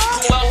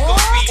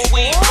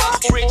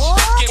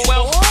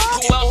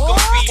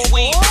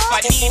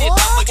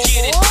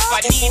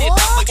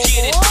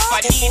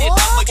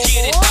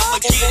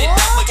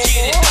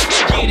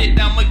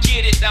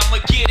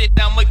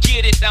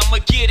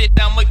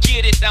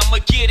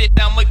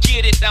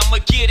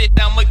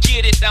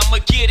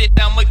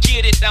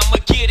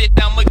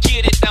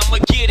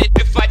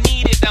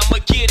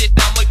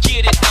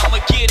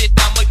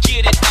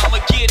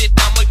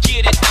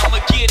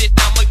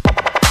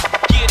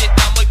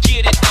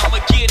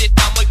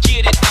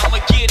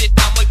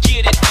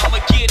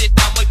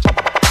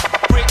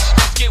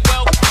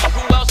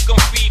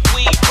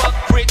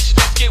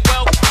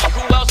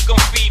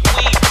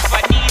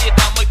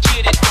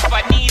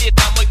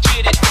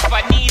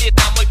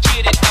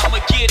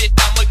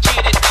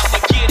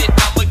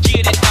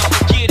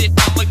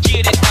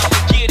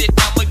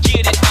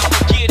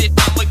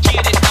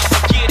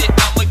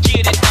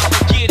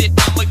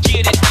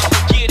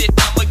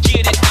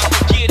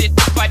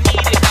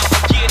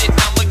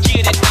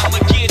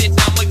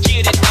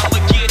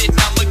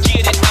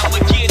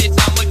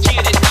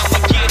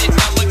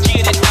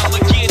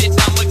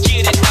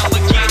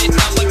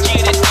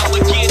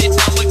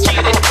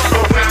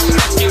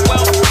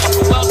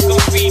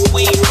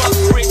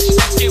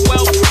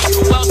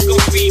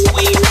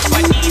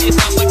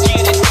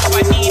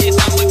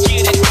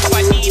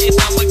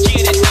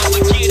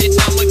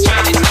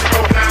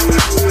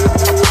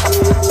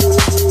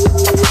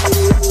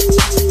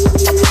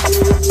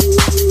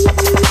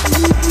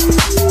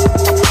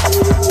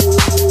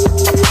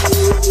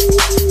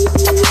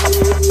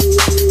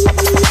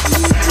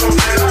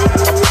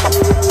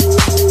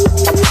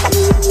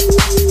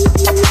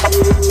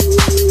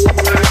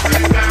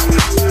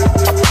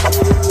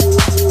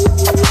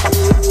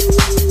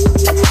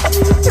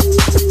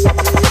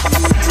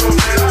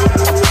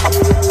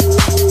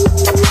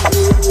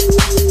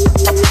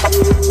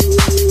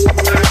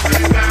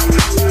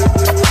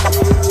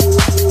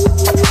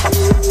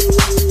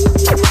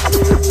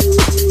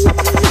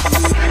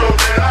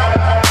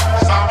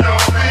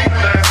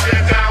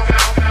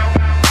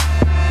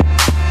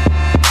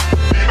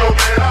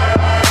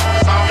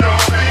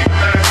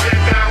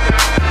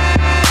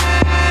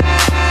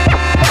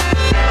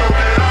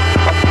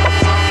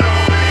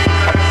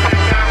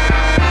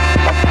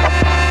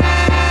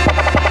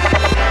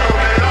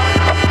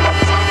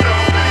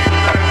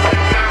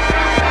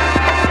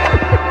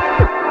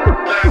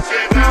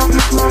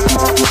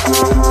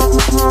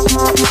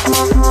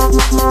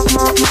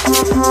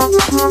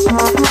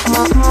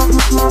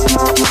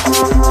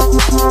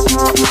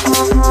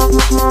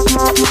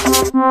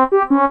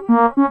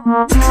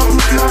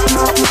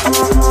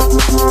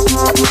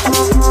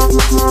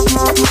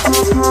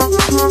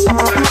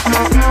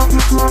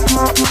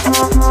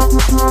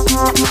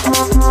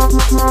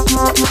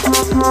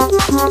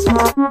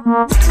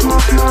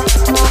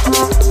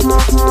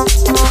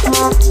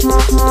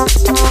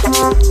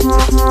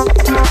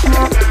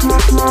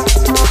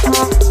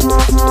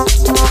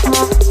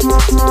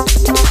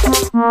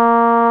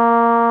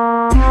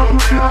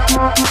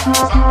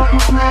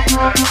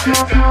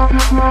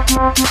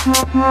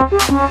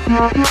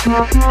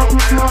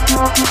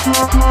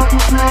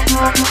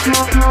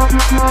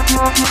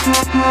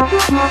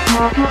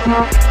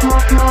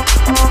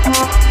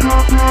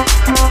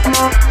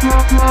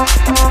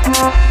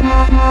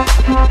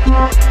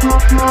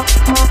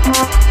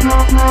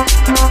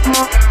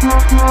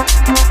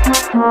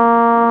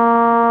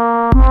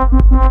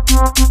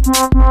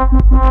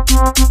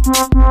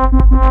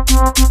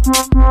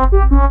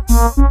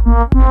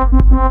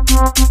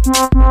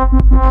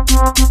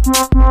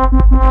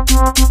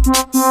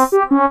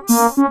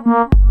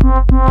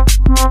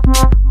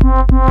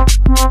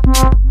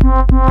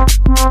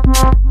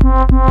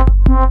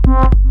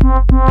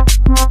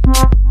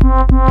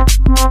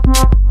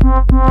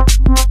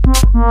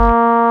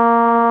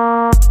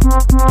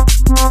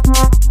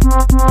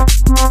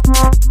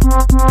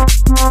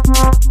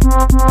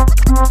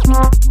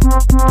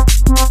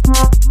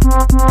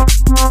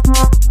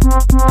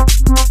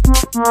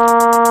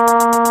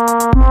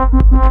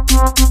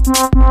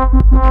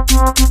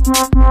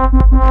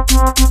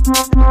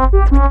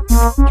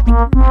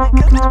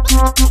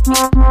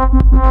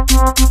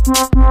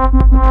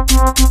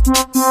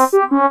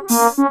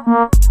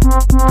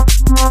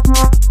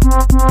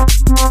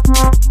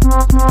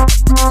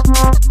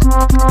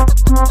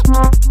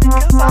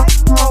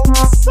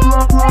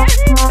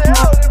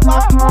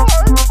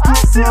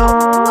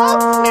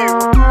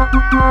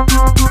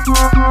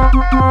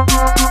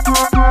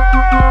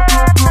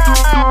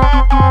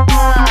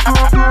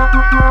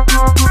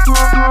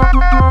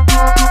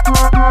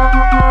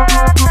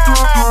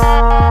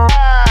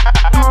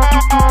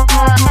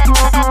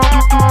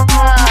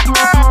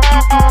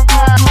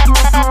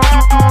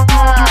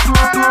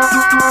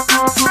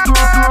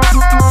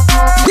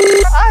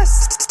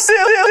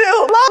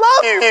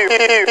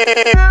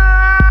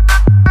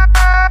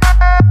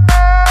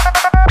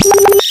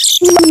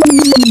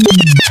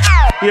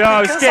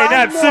 Yo, it's getting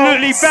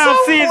absolutely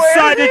bouncy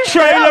inside the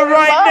trailer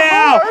right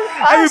now.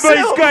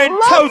 Everybody's going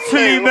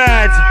totally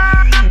mad.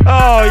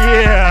 Oh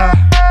yeah.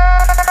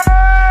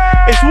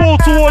 It's wall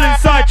to wall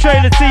inside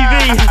Trailer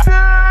TV.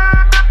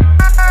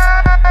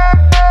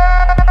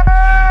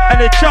 And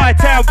the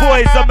Chi-Town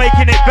boys are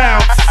making it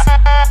bounce.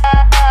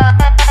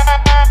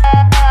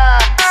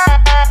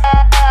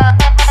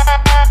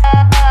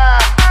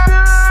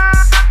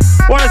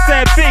 Want to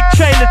say a big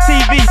Trailer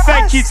TV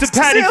thank you to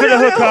Paddy for the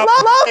hookup.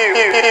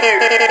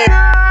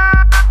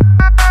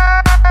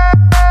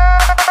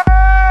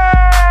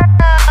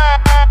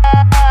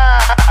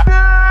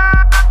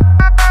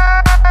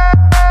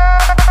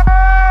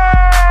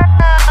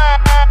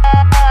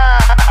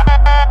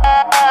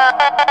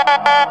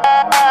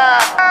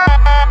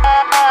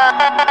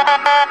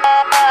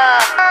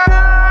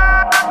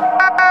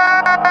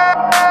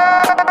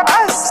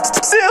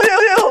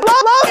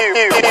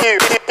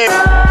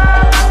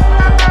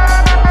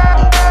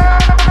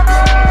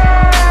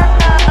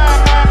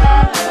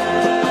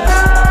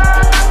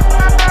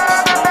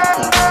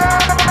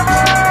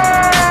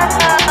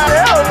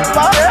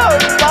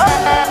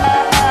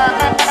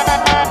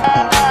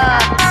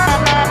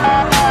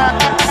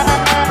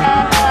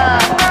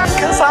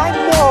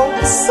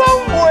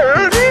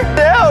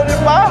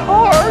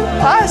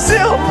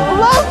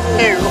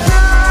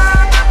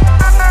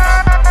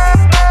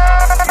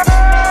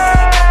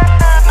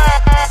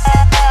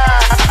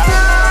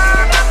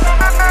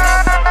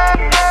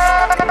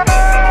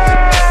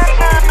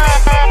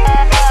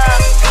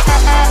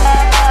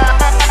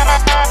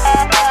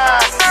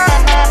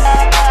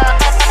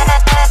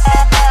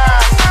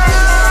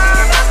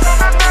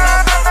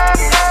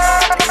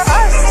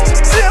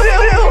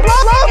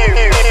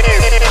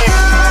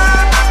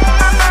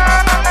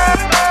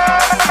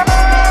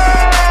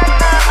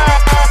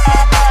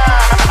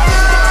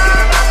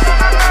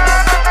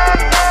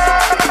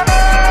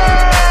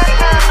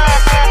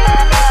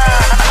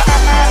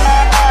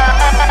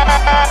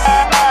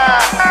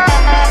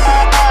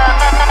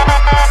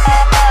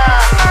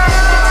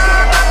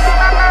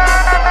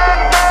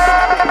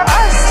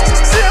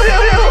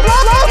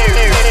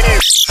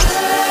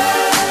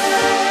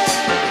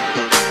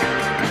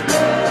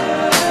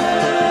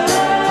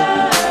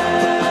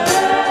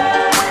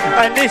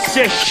 And this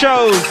just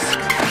shows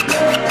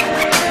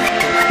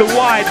the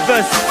wide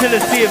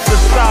versatility of the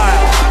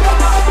style.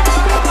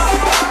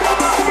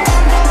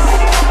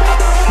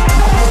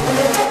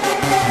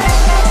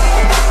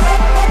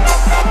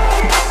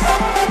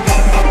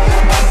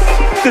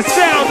 The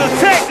sound of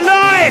Tech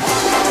Live!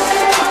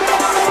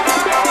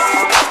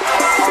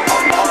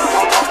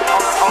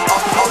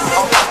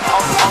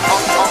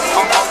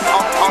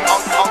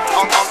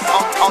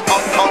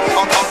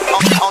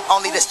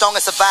 Only the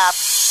strongest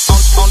survive.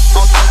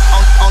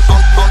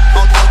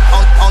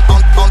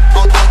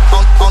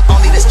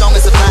 Only the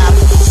strongest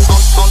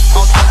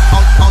survive.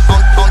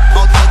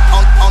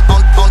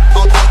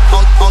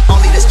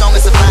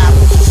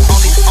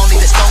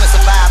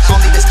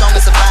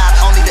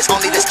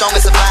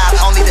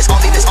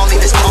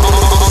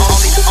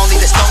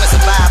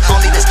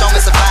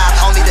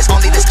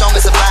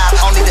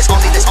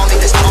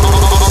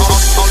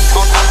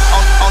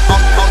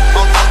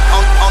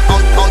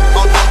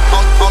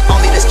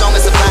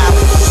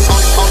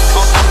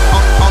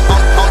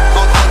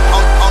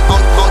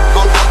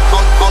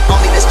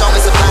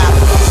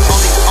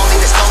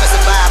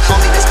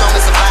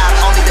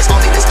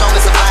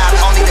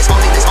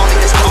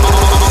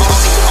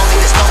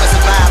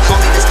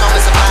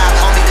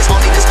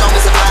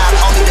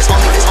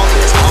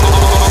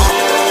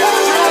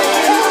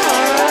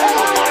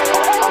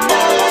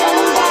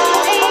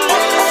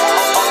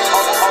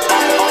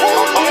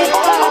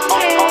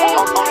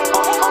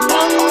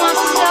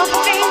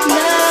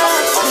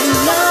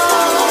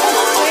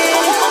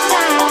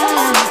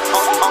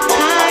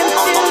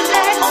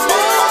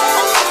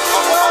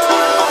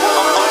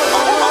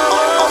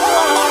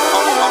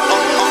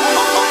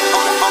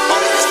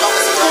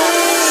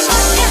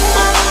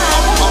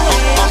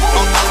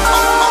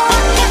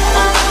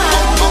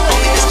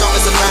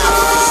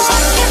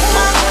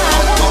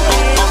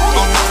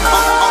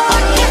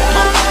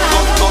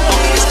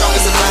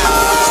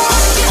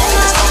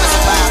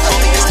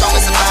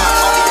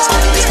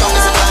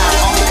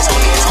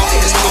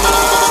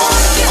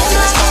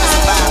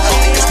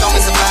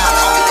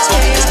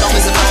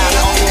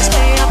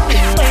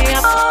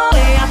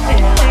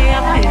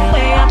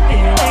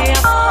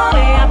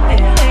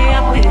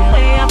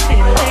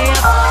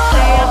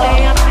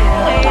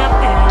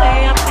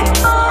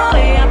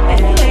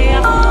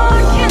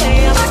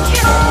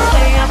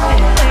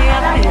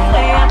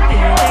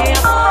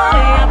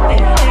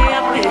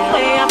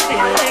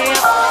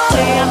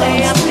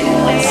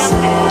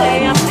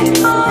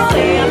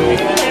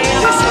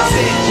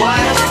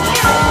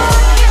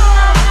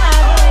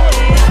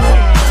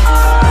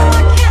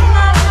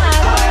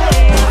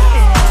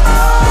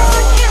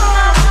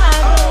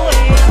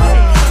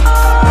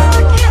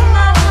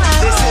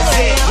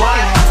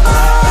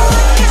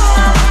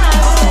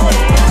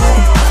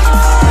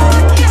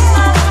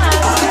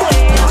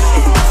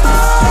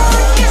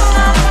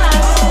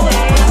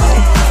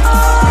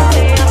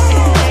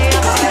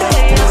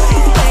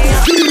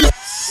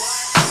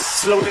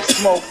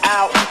 smoke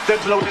out, then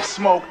blow the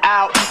smoke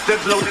out, then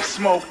blow the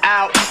smoke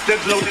out, then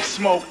blow the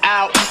smoke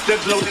out, then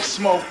blow the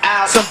smoke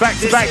out. Some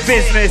back-to-back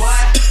business.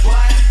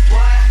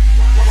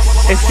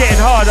 It's getting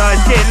harder,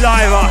 it's getting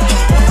liver.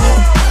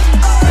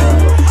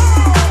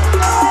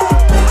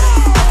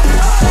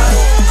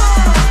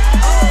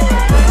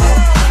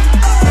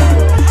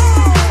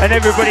 And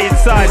everybody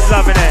inside's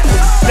loving it.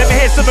 Let me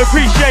hear some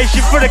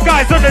appreciation for the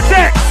guys on the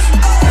decks.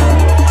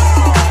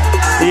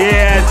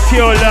 Yeah, it's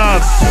pure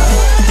love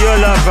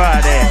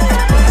out there.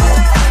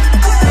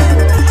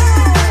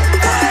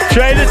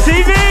 Trailer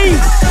TV.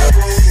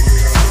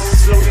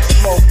 Blow the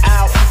smoke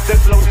out, then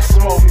blow the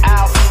smoke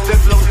out, then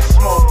blow the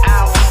smoke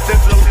out, then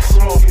blow the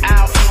smoke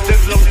out, then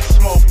blow the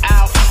smoke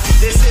out.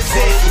 This is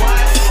it.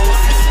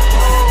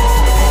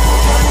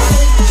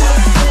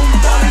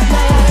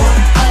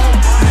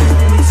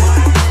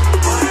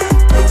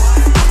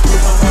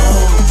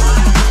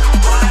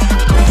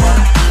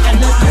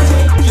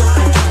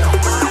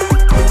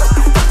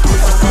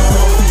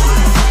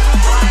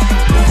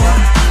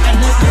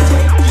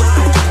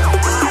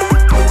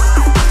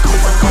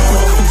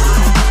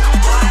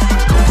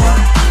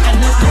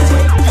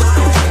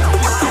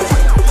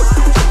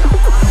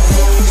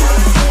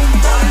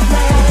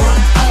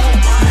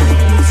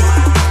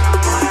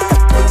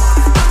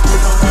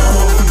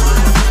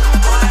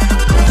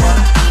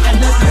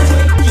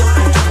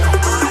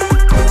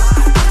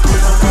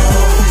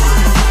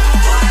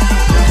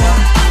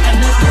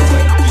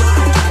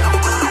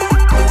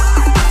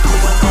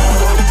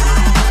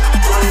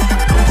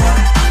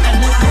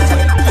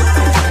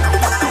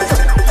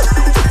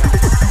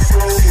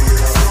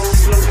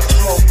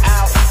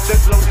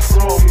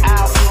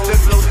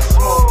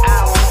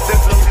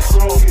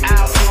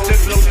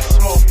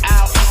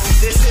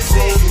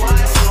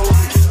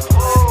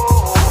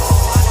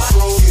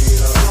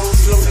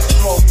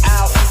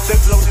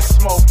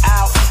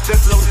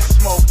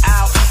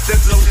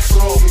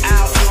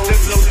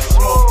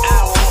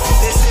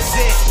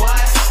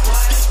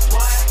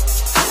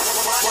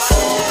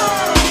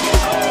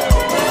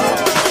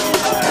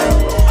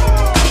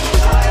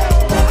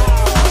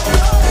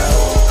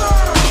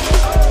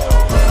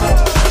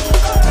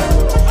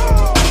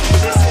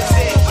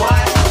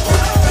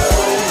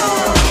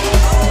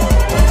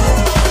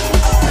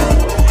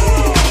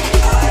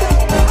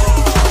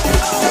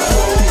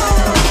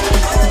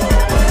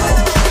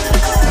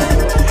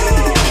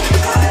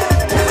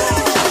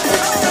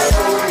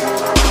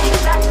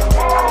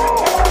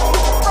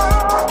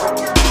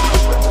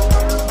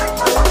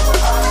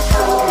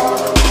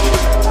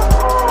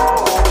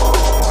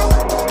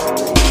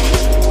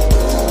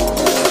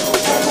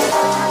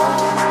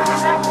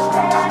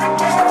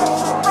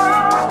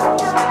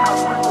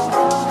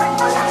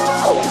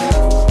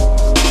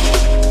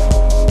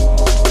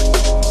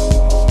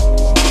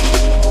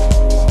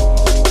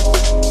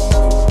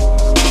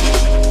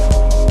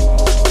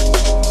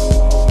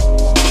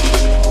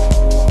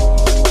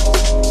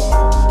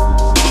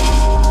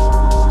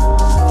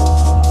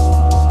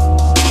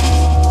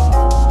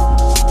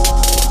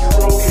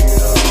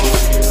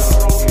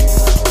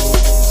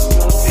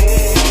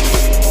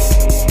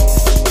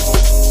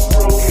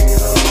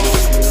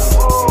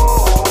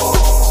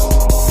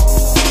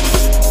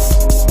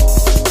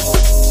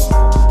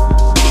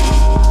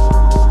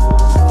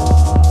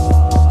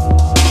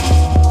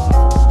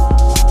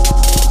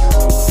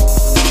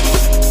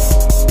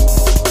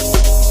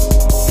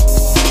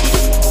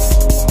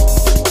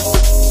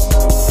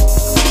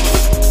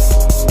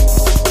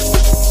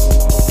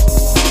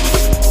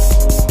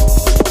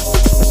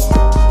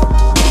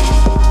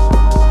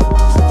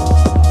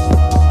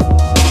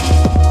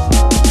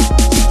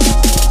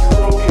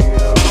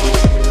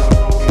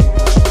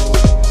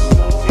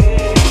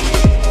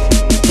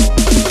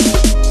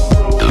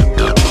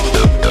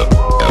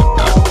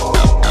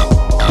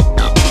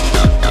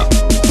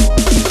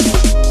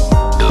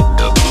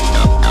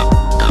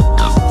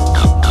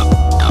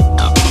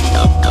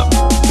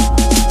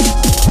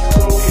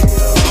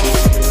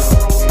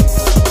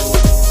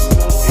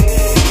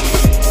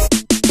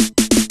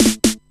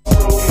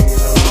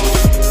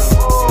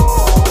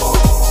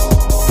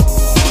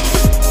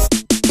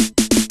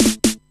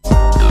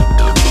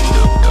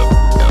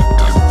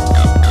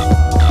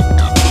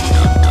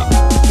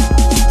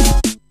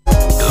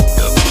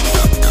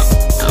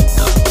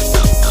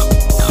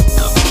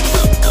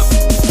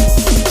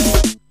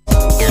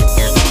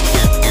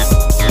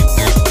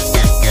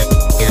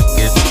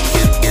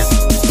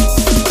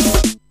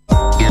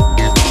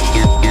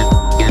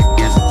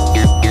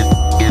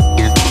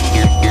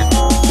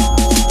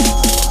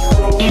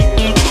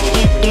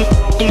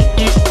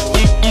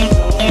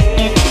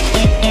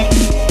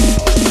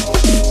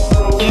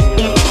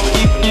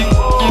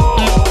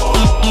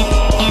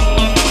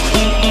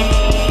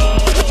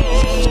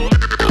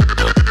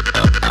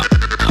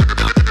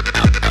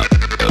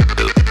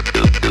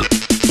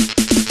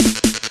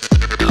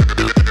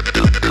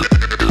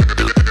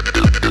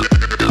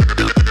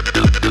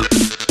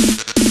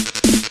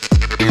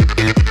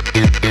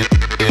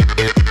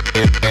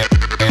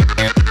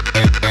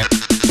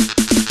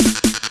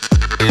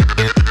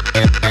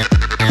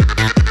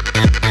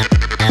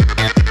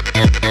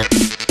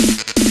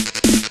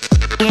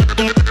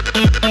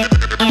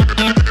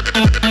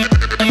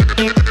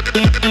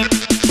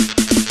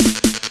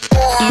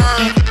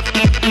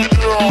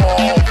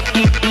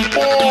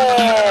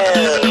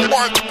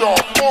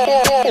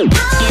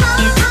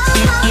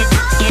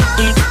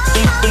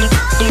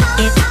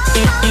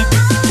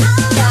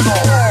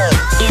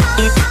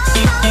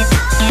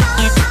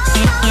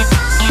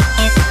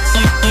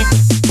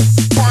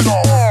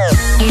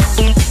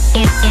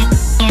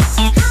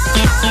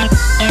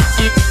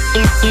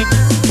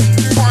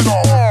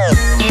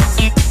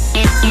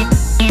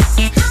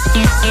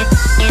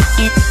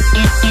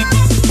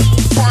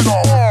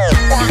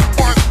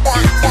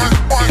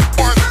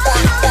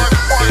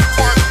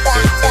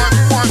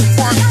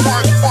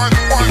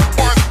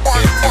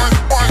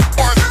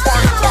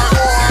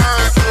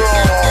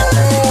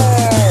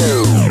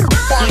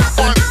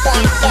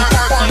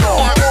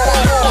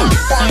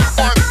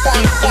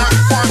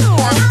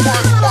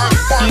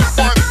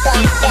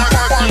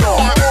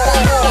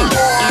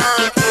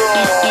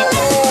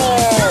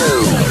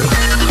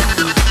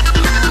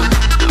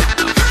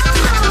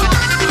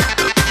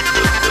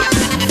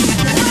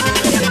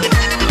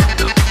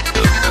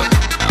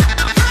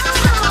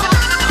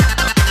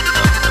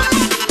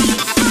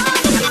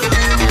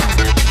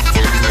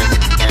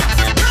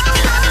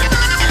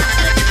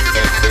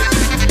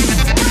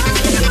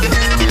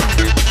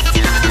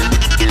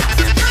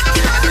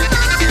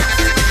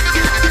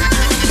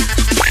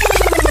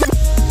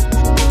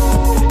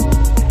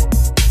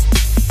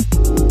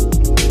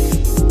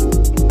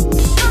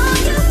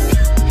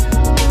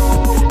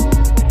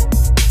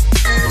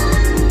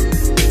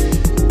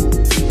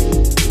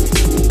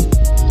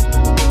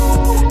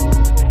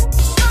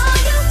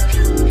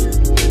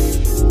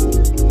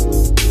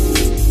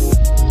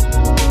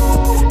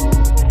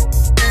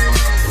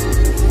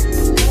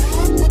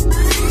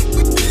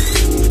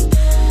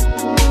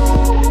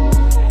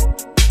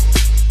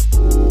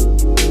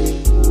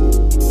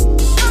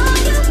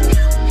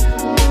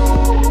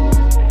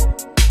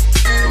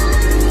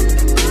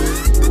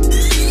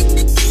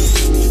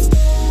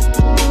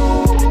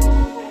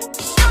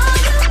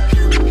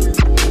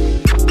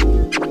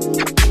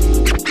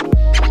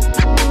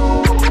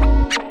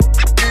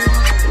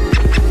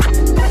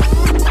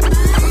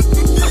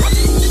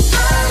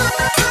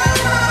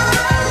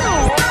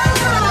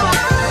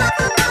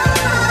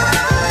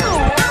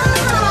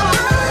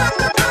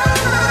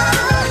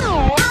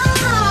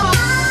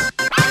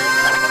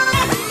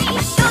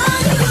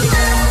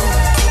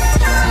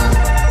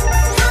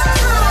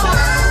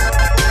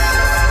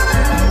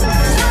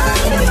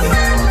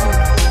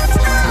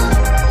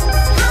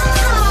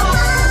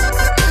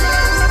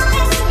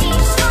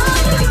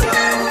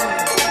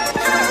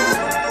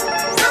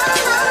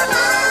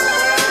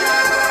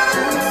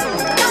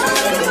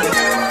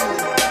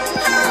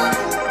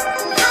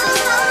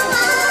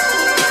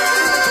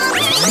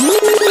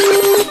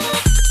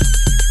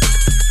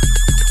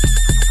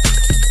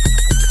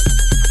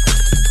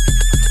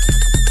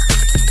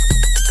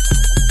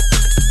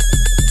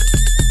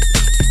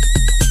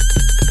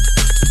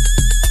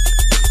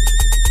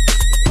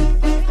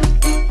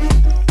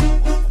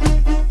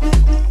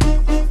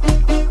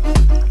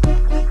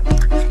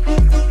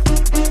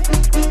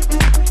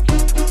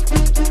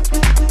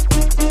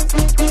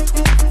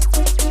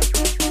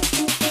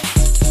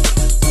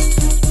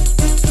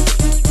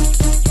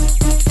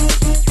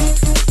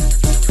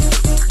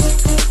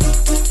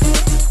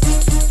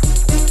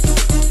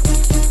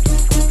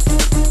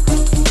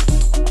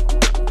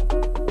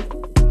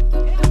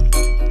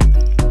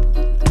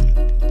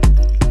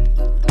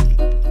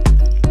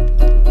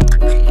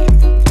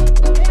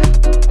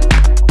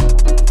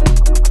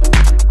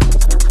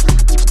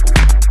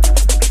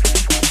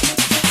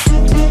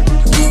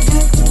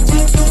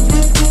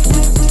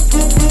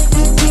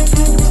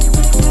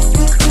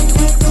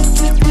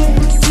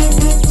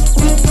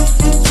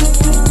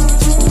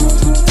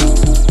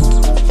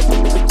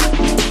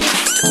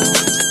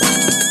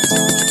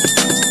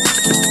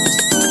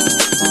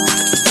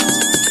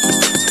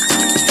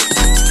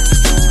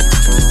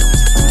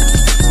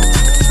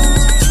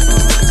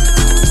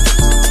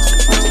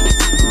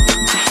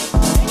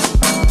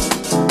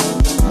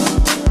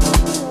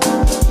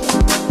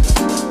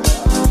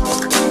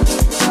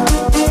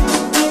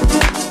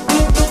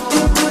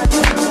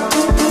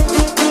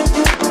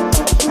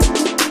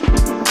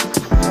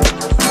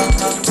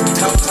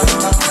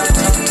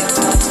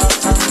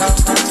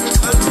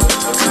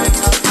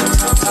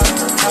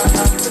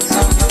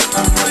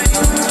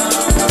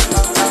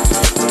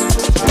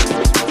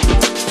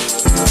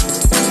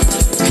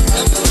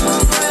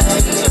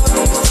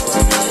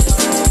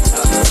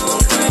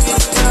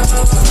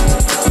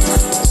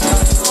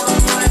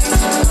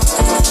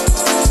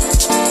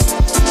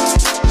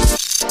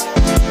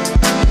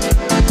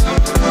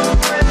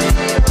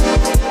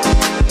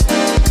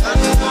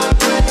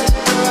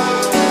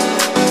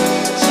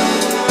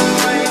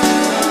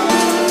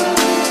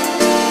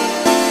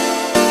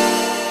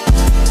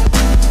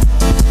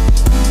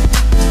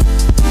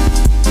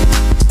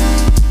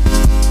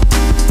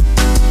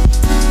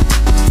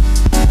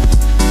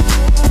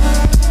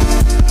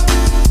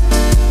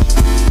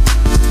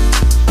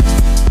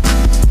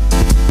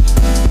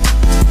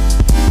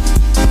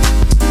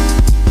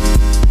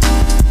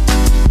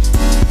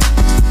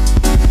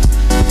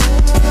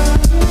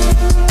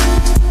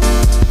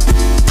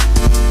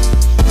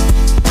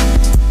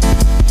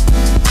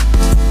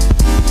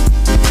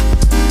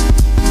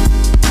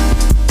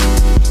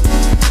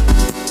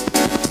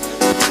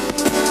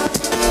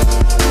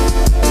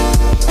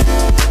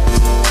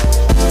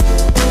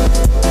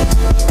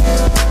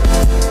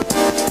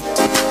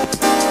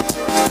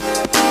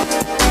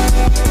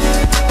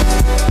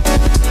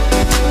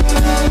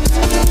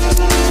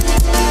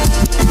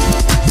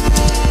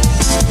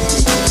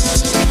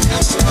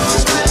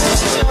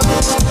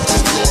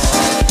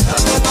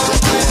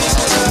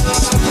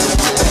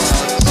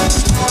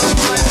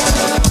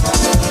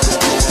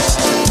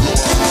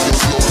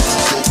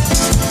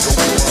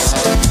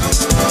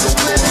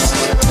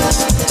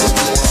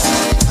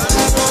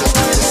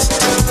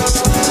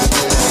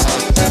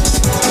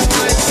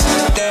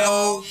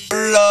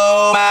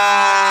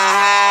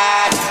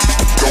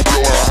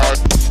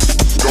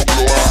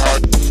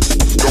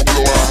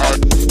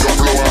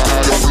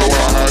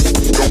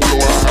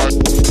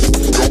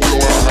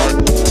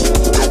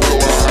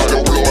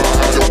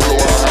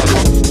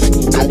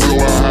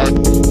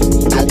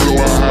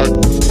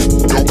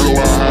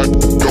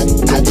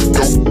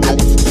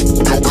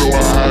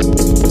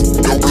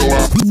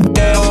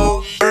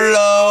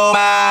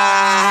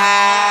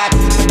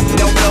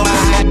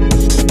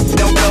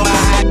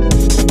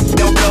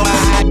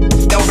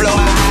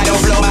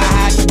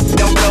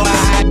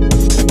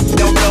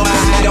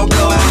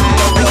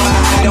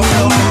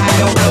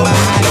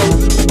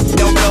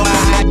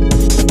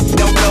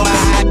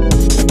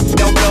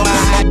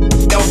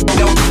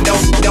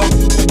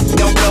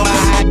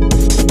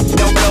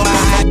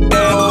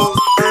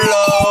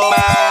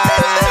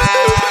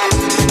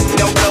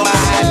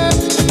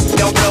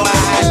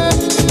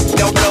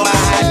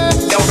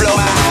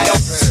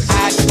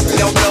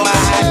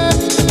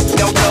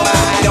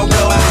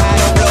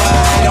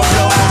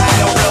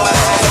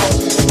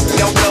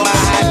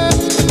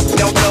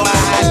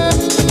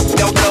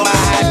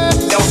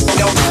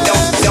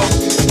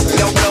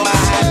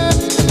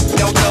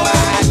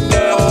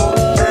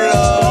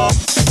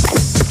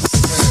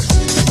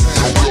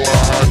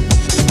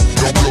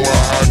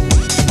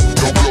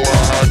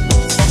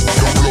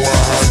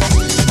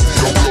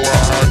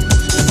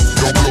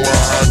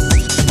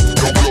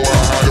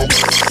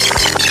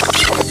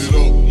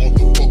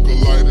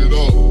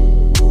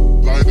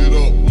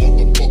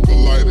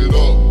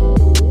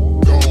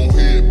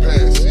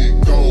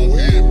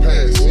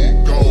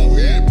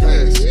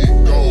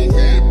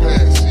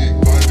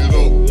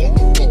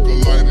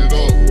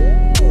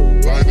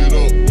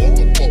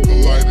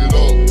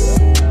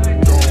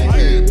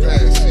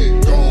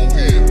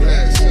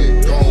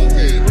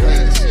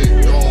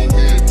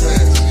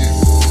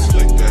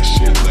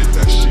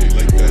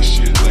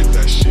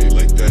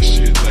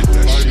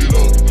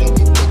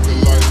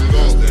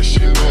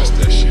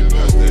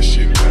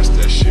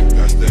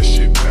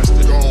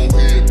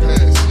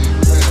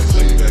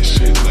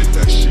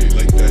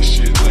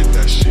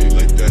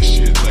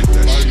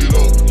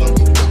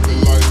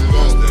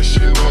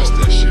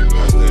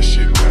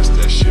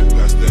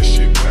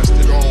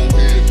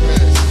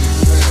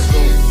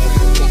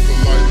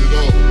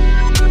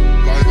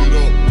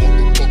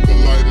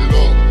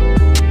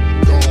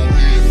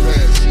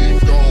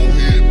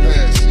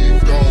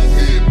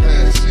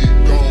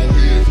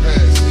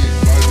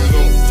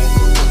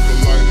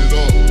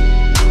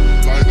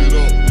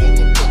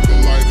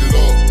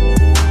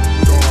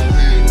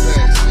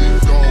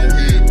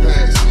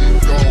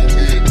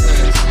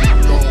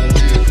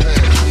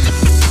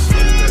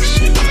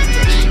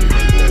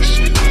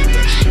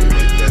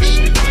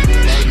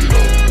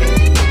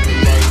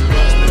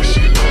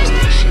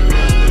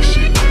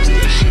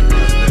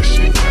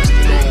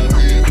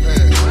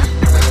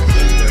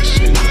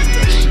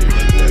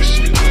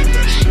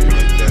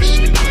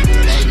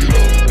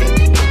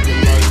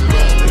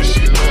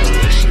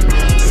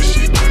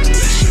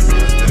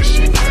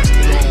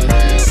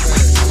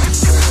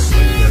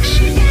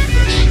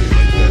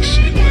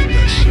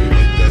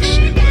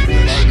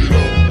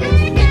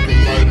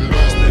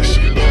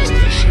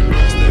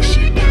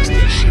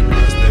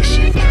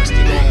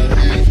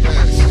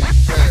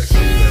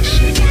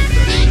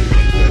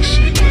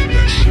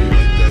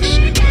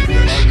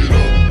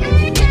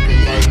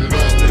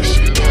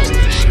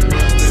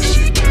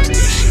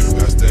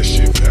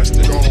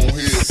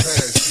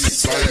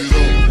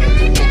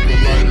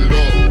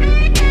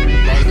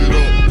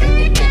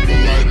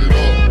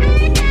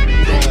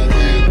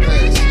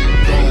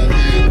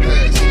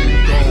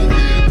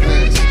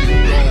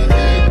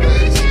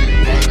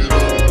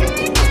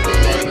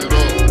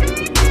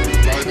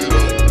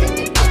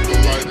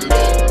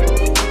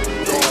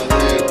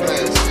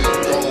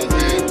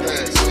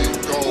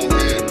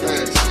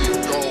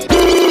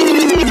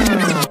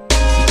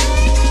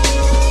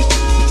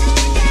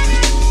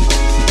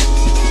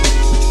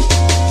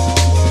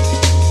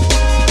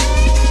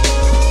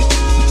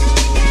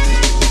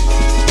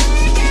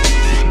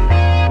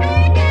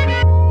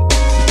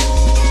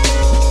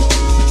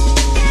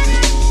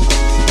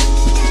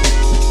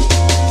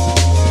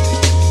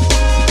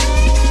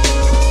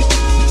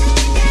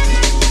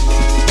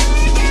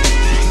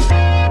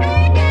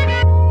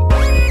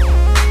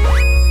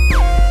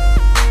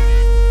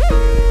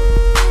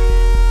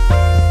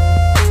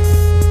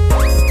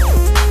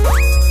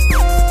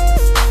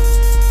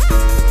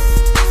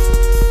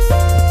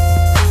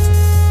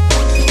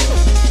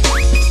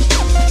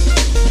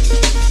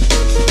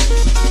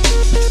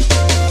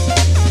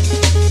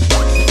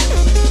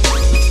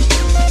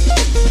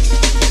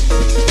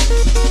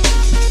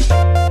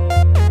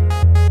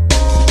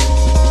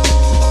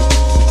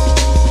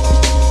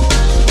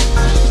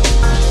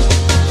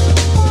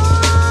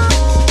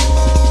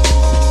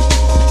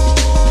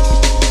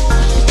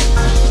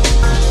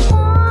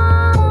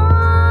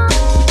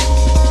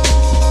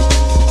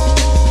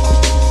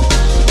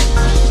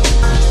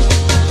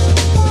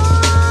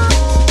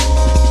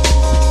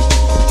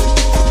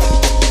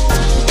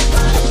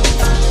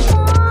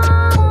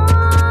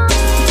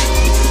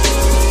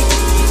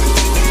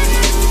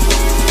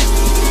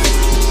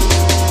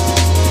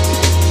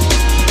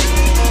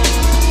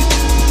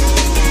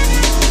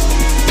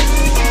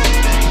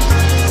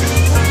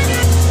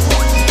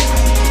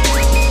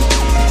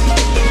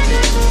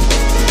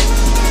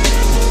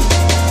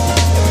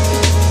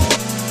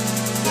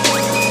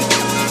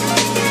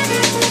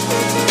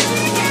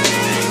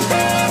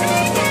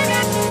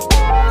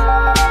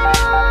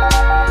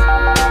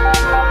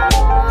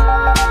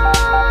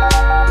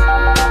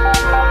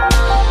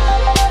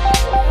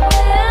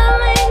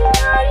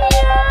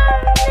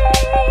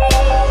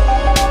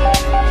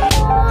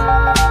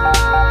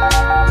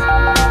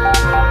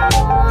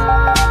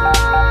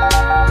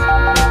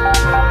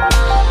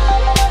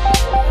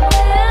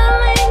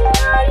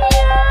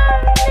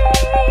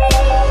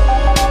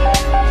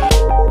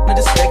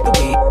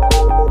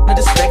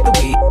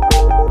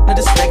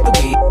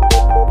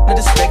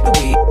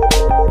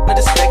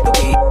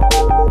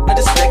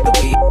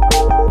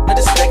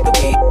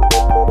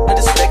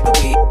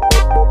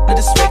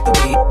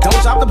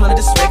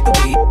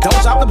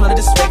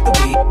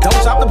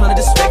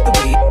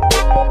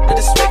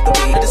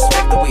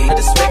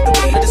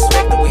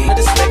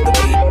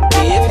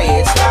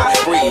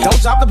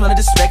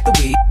 disrespect the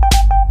weed.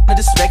 I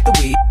disrespect the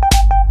weed.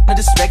 I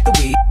disrespect the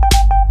weed.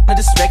 I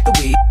disrespect the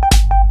weed.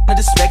 I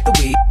disrespect the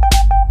weed.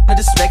 I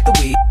disrespect the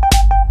weed.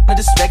 I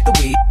disrespect the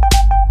weed.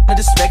 I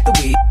disrespect the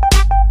weed.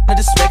 I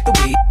disrespect the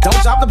weed. Don't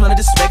drop the blunt, I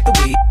disrespect the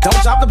weed.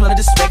 Don't drop the blunt, I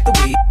disrespect the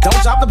weed.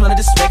 Don't drop the blunt, I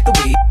disrespect the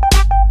weed.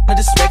 I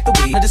disrespect the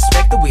weed. I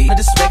disrespect the weed. I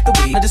disrespect the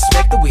weed. I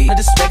disrespect the weed. I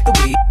disrespect the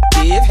weed.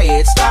 Give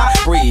head, stop,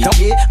 breathe.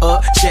 Get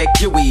up, check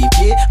your weave.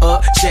 Get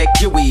up, check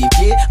your weave.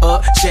 Get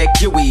up,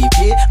 check your weave.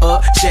 Get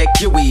up, check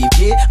your weave.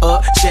 Get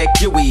up, check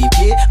your weave.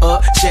 Get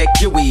up, check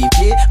your weave.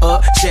 Get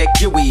up,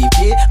 check your weave.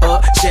 Get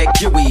up,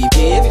 check your weave.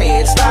 Give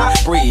head, stop,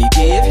 breathe.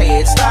 Give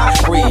head, stop,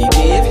 breathe.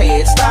 Give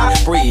head, stop,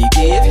 breathe.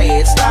 Give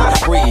head,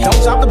 stop, breathe.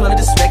 Don't drop the blunt, I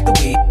disrespect the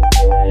weed.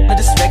 I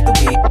disrespect the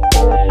weed.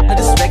 I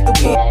disrespect the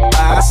weed.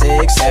 5,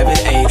 6, 7,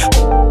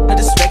 8. I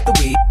disrespect the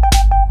weed.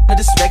 I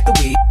disrespect the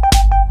weed.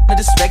 I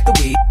disrespect the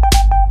weed.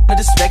 I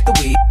disrespect the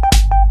weed.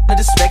 I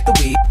disrespect the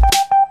weed.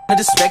 I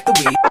disrespect the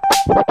weed.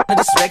 I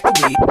disrespect the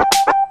weed.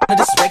 I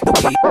disrespect the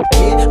weed.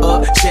 Get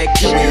up, check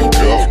your weed.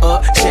 Get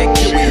up, check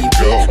your weed.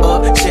 Get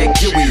up, check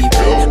your weed.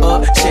 Get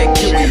up, check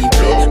your weed.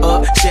 Get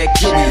up, check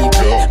your weed.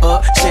 Get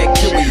up, check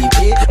your weed.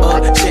 Get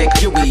up, check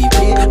your weed.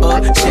 Get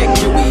up, check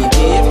your weed.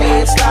 Give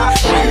head, stop,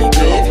 breathe.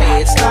 Give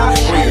head, stop,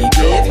 breathe.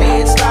 Give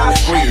head, stop,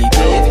 breathe.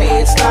 Give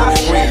head, stop,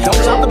 breathe.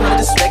 Don't drop the blunt, I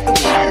disrespect the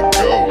weed.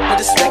 I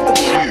disrespect the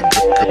weed.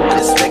 I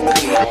disrespect the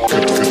weed.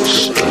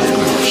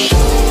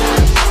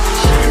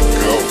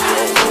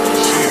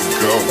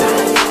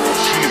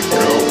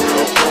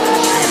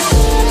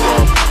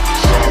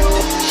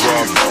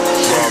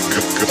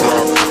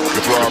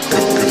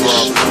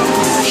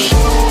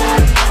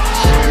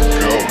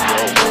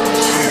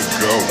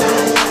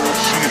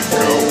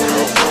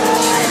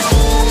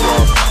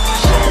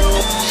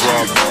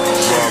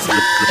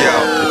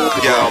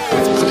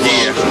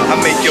 Yeah, I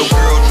make your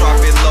girl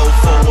drop it low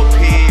for a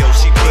pill.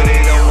 She put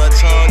it on her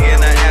tongue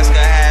and I ask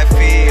her how it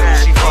feels.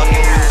 She fucking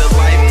with the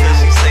life cause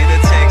she say the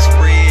text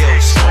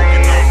real.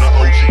 Smoking on the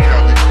OG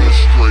Cali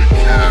Kush straight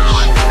cash.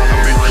 I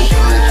make your girl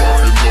drop it low for a pill.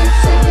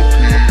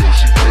 She put it on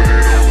her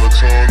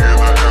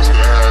tongue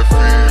and I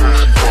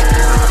ask her how it feels. She fucking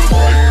with the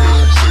life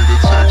cause she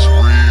say the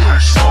text real.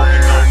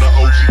 Smoking on the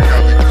OG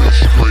Cali Kush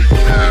straight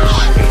cash.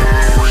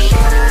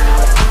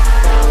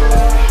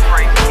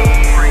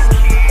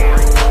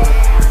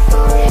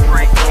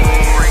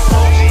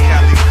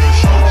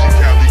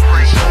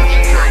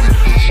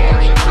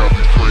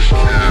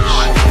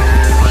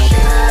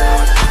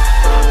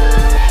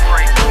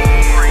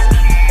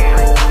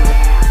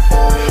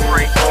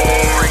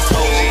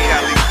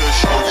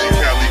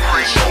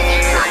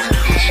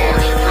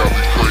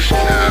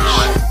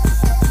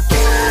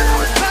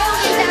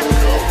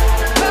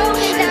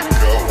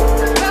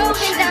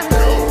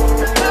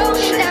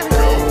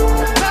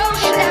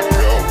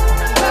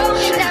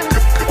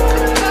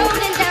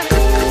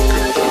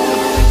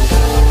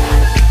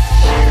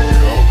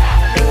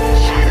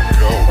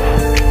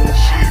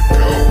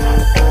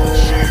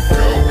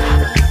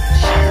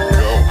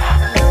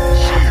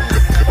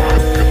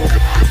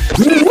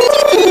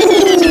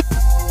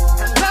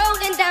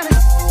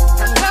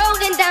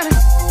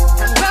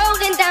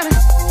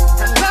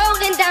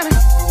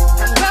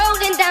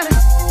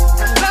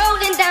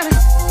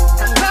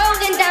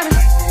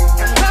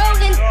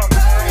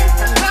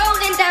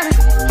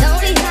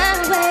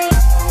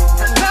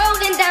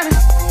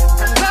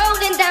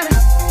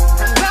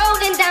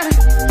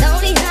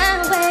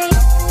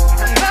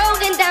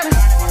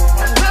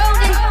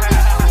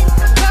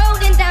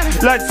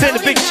 Like to send a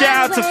big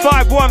shout out to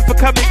 5-1 for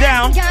coming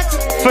down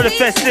for the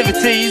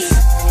festivities.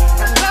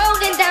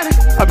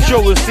 I'm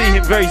sure we'll see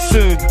him very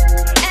soon.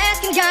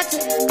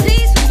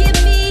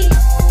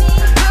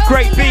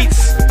 Great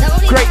beats,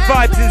 great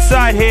vibes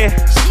inside here.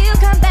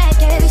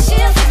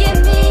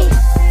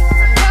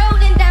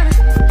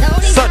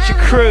 Such a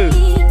crew,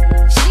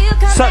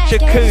 such a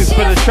coup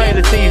for the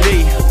Trailer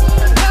TV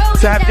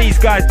to have these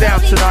guys down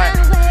tonight,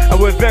 and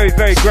we're very,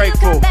 very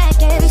grateful.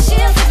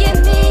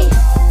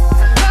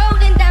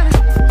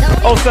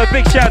 Also,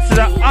 big shout to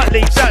the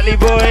Utley Dutley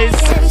boys.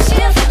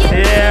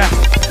 Yeah,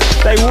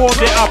 they warmed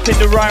it up in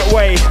the right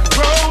way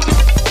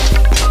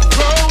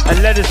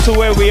and led us to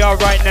where we are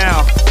right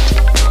now.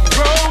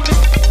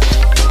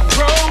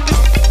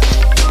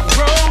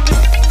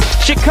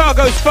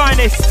 Chicago's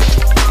finest,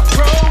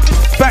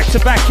 back to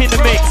back in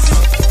the mix.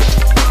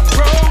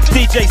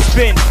 DJ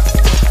Spinn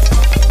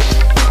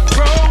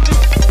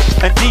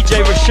and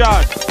DJ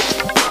Rashad.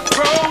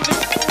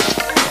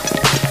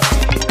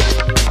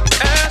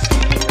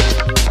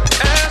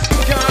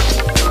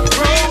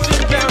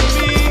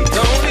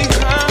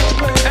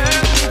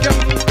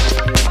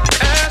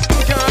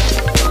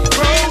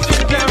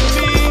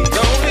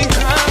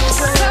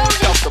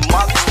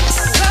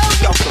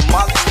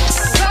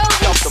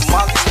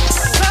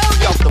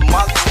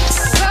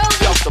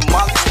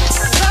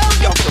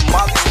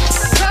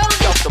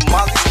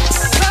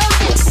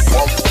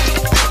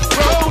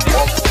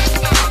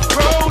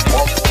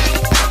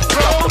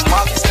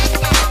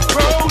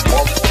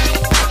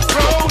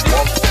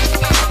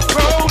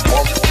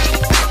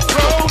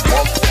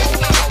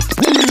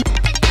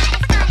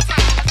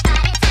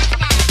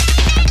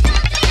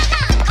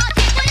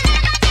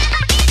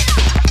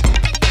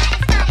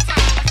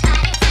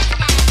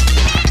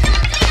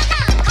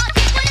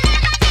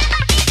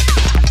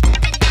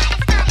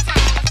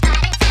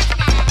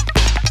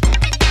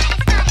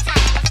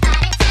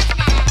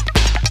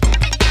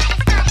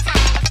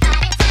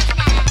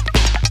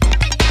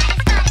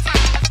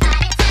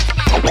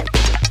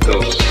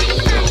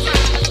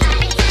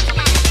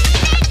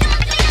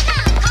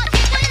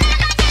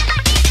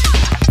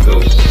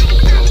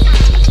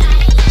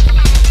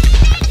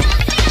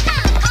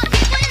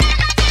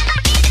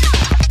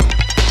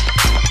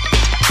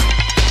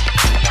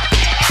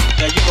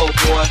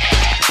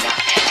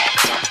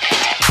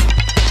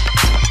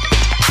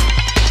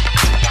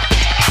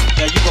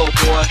 There you go,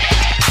 boy.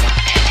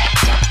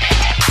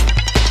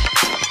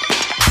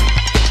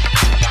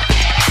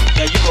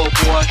 There you go,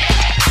 boy.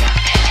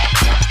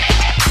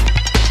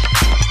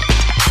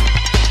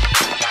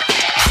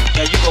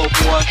 There you go,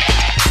 boy.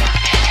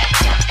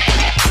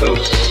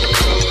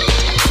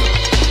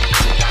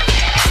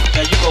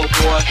 There you go,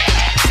 boy.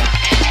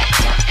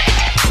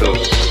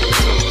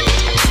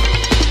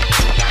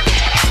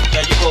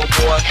 There you go,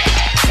 boy.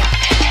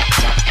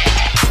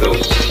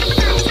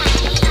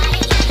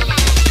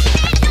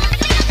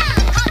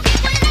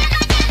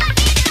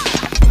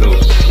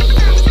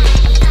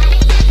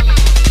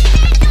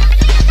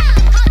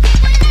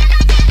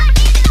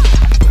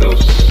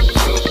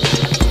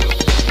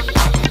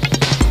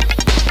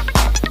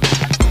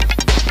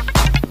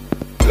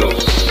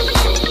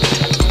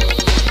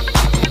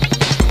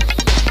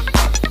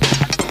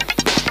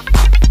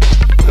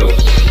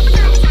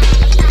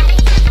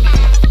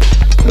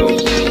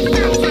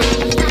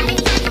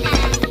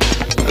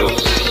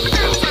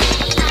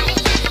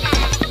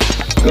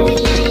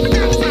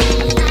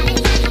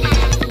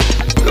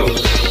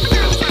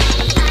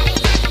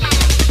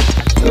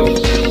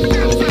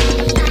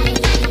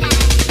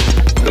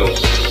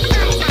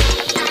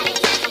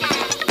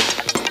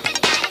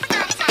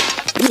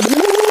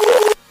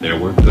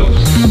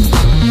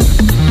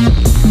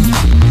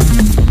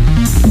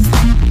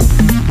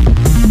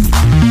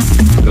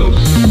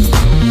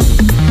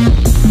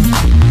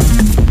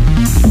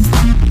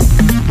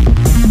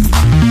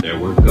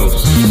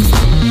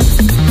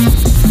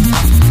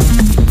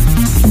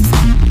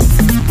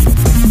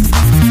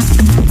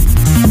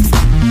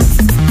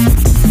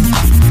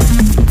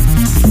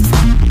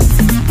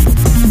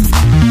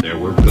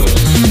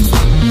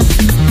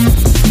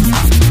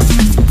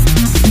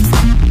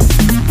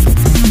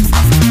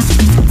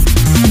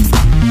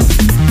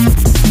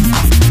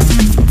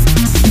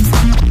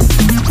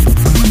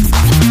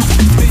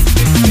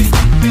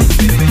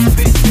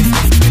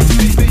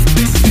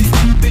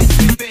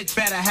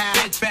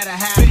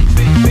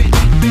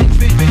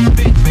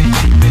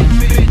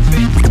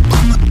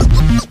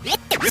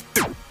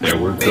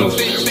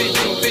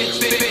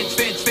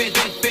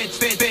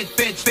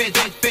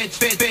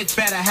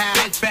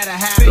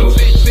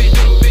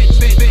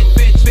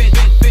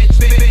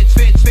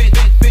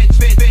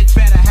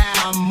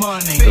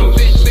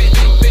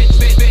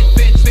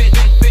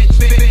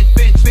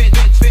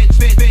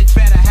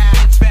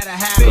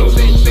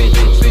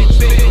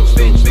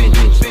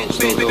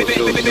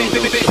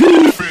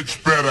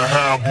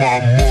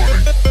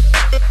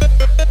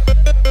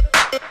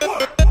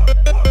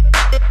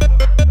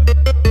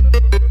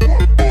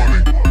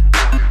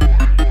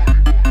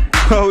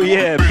 Oh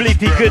yeah,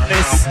 bleepy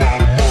goodness.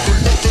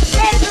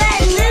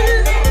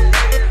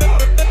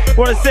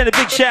 Want to send a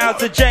big shout out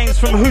to James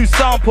from Who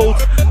Sampled.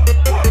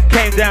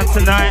 Came down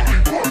tonight.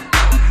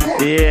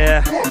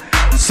 Yeah,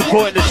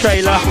 supporting the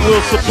trailer.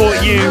 We'll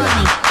support you.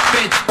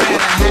 Bitch better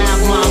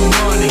have my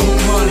money,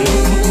 money,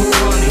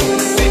 money.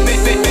 Bitch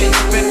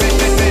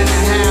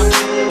better have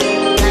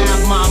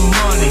my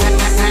money,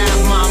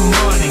 have my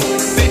money.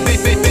 Bitch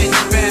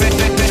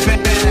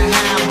better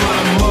have my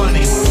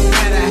money,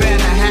 better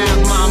have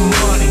my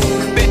money.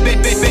 Bitch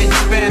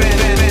better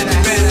have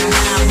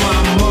my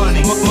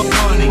money,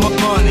 money,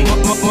 money,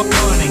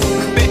 money.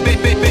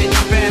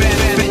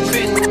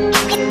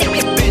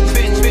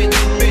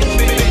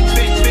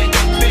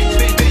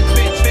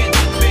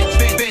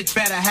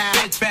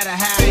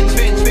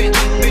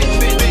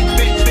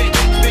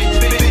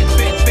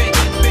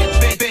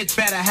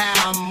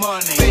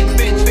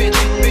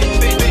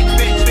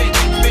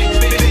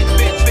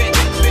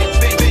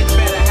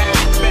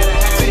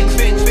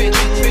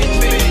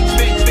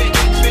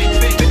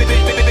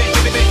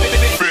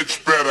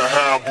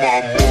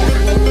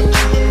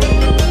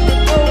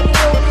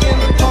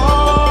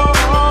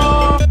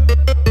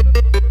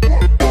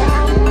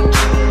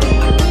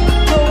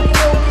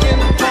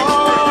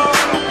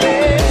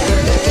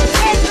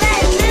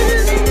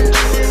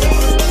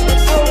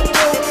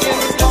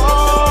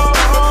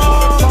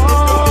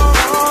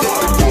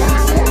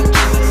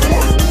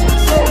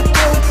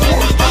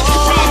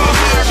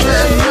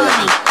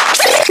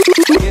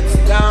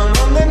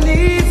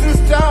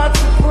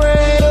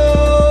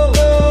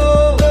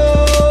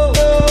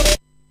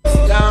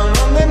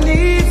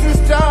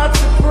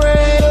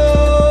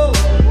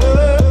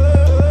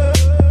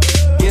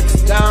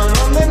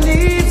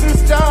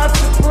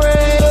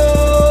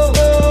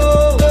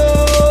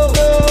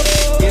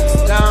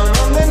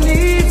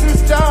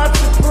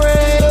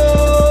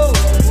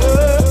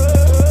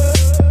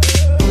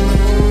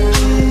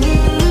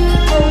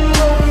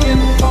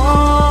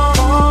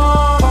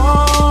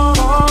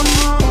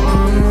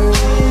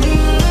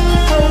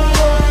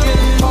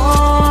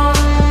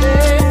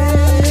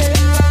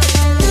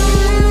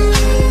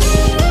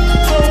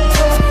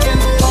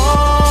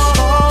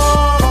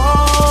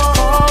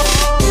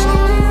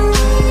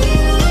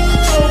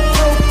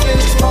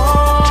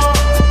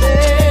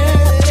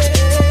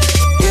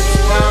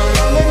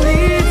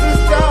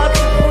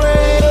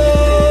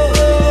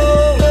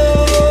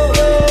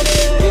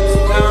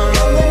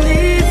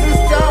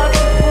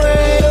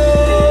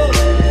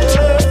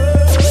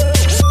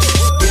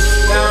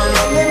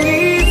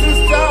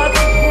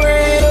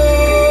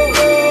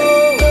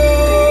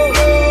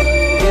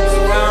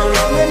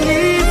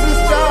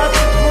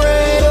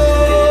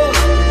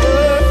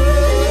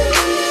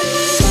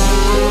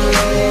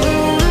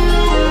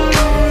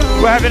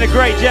 having a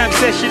great jam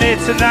session here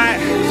tonight.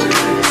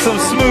 Some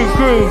smooth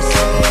grooves.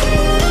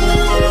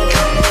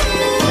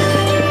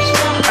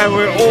 And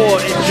we're all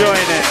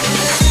enjoying it.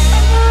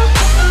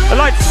 I'd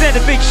like to send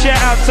a big shout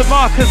out to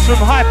Marcus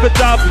from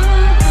Hyperdub.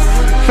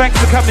 Thanks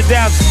for coming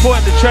down,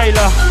 supporting the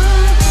trailer.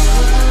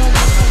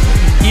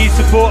 You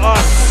support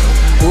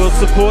us, we'll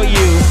support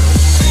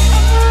you.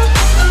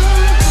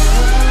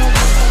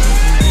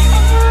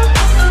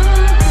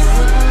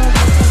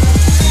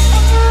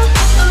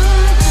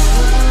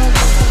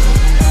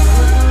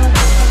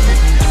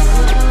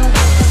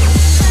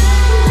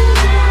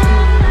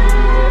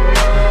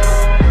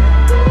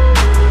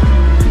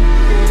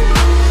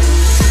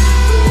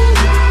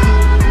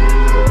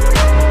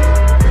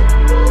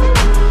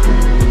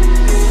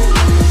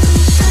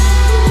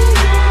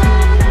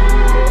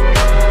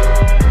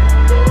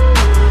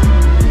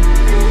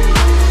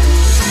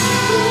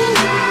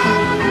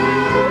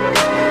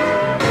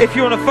 If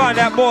you want to find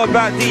out more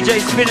about DJ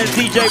Spinn and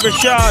DJ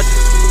Rashad,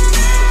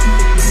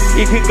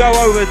 you can go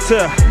over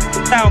to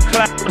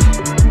SoundCloud.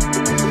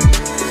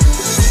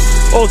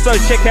 Also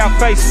check out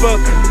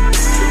Facebook.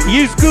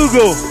 Use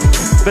Google.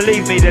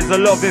 Believe me, there's a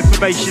lot of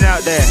information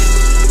out there.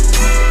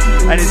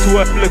 And it's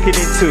worth looking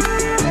into.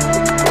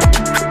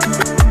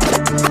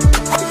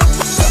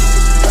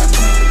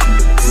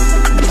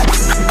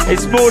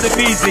 It's more than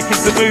music,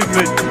 it's a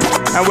movement.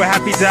 And we're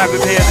happy to have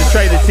him here on the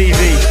Trailer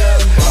TV.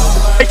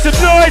 Make some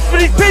noise for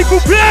these people,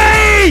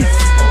 please!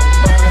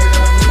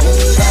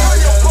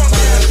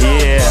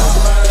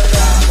 Yeah.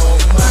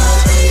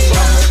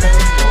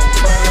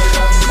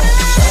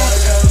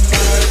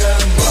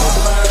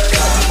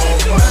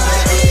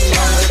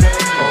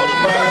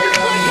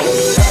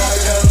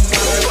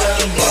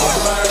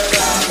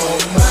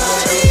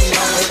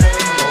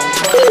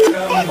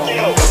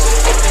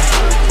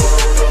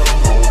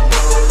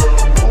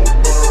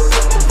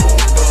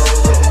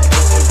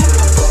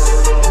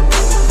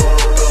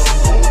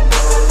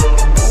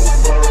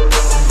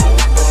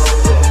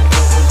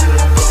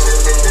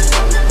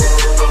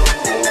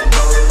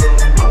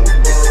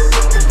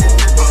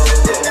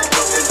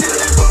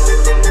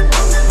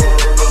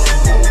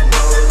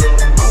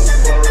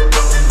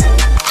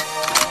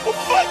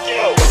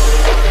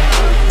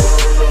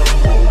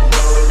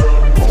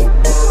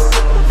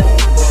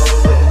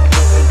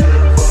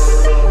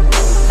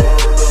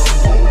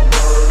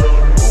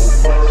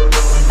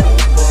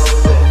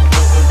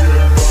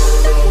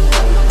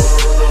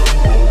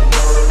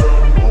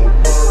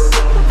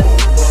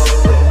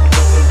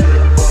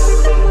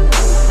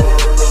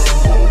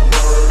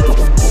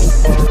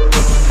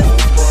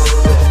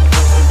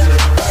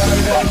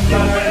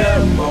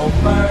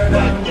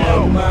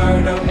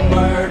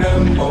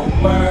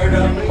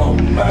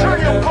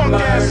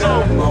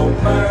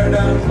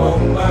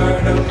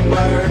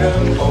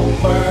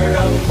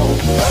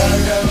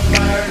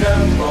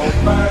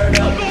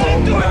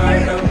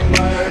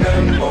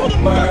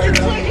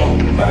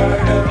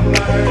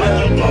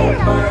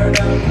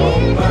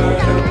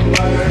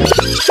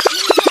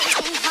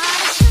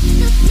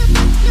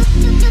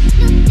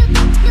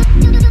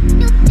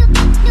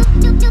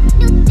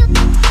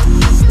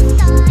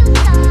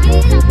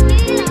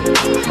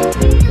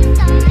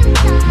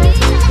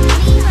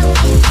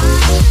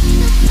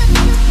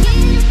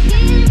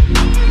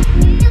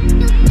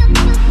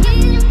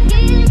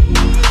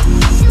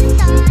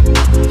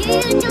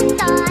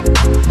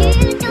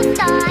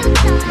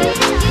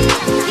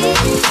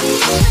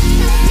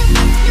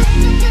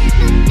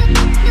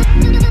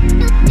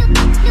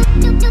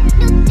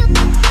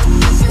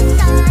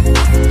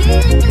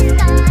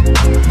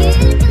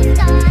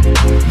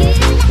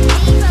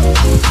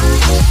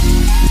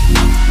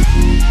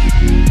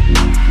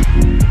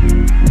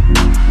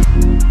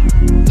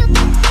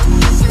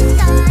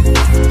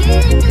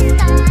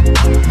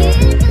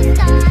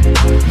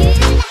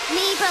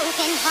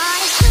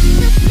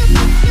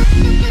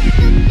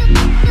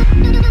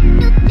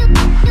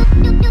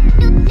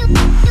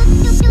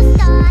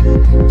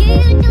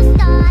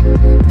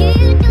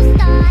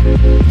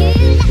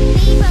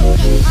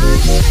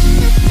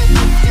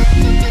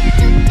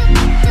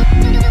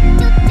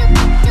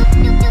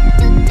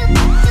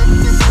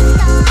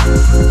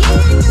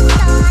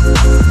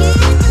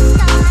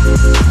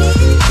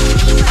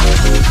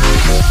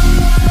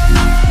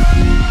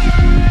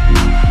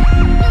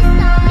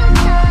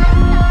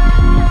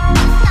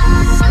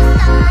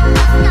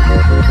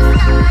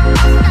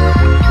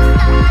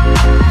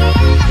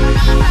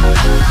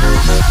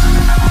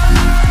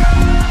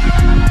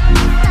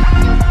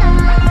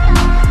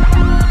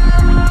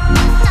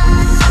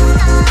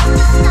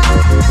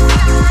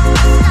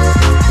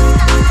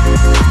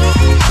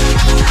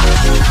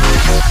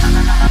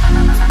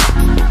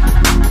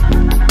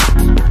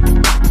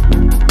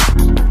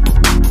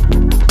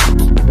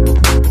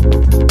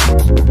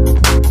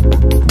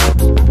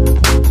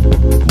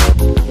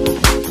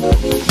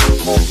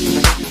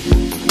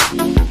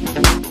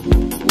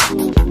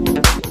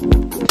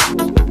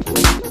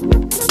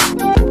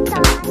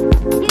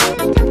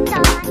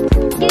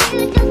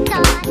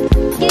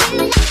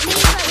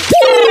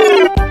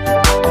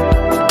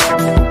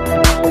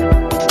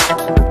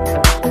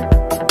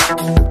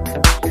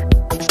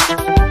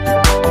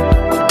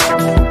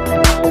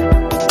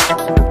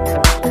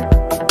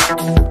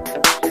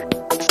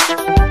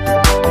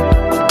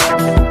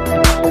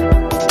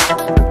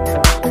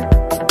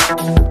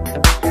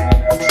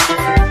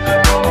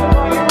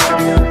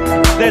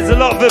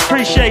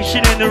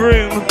 Nation in the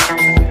room.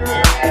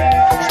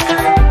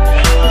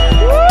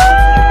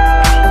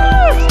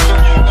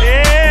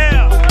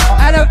 Yeah!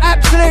 And an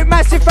absolute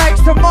massive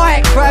thanks to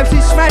Mike for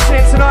absolutely smashing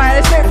it tonight.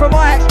 Let's hear it from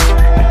Mike.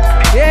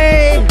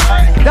 Yay!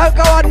 Don't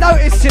go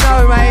unnoticed, you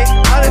know, mate.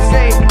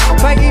 Honestly,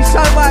 thank you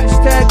so much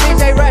to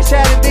DJ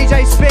Rashad and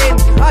DJ Spinn.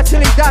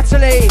 Utterly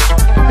duttily.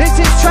 This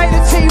is Trailer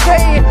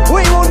TV.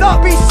 We will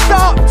not be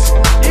stopped.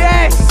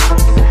 Yes!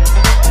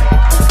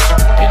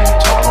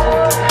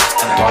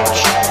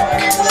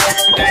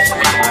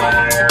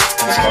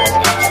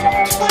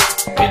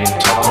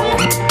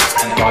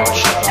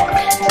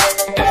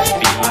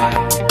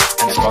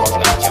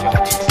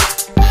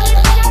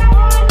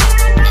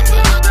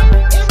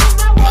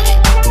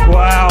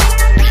 Wow.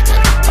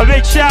 A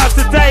big shout out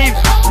to Dave,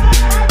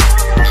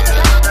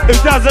 who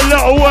does a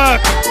lot of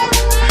work.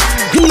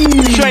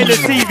 Trailer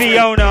TV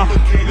owner.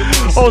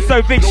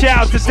 Also big shout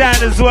out to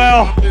Dan as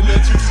well,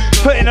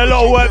 putting a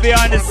lot of work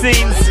behind the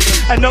scenes.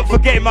 And not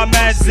forgetting my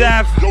man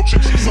Zav.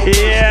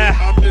 Yeah,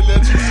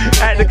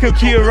 at the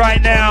computer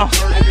right now.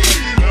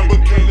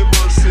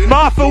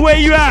 Martha, where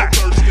you at?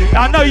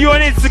 I know you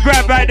on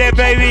Instagram back there,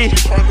 baby.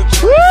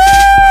 Woo!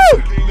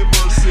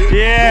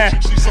 Yeah.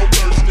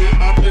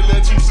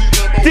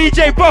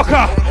 DJ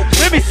Boca,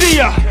 let me see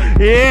ya.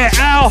 Yeah,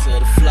 Al.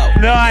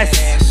 Nice.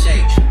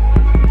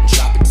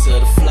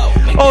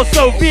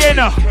 Also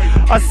Vienna,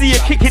 I see you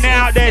kicking it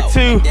out there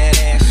too.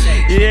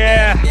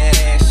 Yeah.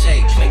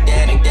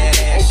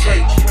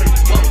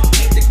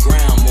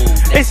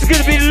 It's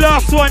gonna be the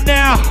last one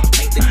now.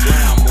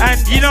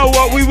 And you know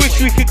what, we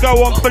wish we could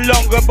go on for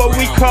longer, but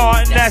we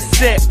can't, and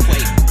that's it.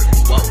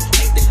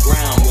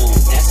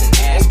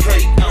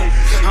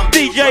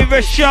 DJ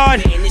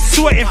Rashad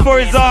sweating for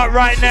his art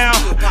right now.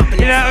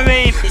 You know what I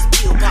mean?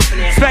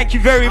 Thank you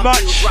very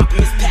much.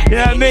 You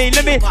know what I mean?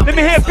 Let me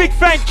hear a big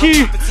thank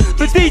you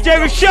for DJ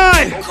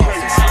Rashad.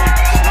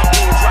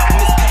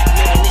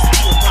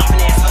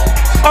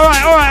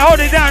 Alright, hold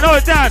it down.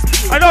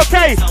 And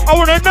okay, I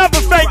want another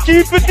thank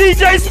you for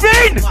DJ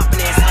Spinn.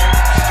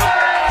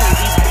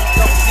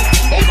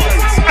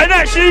 And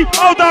actually,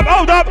 hold up.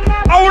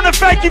 I want to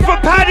thank you for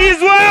Paddy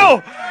as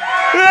well.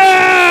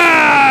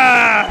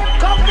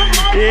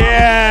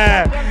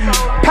 Yeah.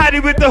 Paddy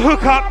with the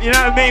hookup, you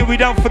know what I mean? We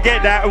don't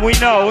forget that, and we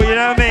know, you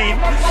know what I mean?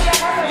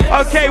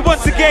 Okay,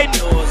 once again,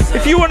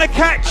 if you want to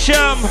catch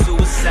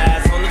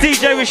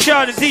DJ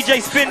Rashad and DJ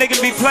Spinn, they're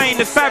going to be playing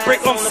the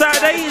Fabric on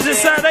Saturday. Is it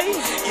Saturday?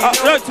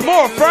 No,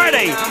 tomorrow,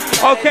 Friday.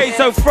 Okay,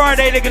 so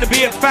Friday they're going to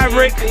be at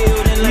Fabric,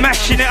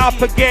 mashing it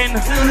up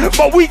again.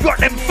 But we got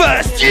them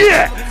first,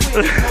 yeah!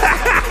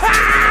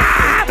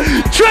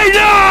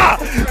 Trader!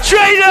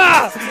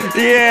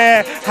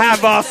 Yeah,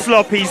 have our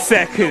sloppy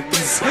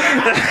seconds.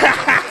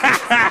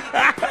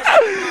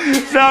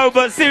 No,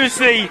 but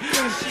seriously,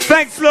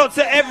 thanks a lot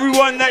to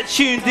everyone that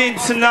tuned in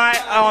tonight.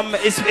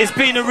 It's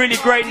been a really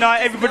great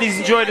night. Everybody's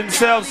enjoyed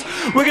themselves.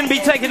 We're going to be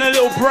taking a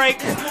little break,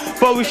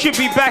 but we should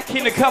be back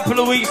in a couple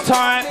of weeks'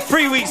 time,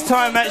 3 weeks'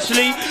 time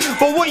actually.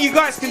 But what you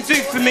guys can do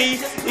for me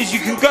is you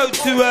can go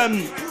to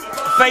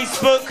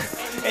Facebook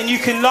and you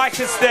can like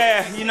us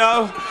there, you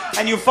know,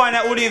 and you'll find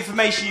out all the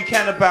information you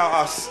can about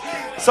us.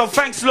 So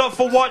thanks a lot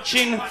for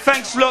watching.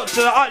 Thanks a lot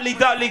to the Utley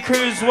Dudley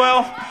crew as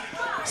well.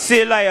 See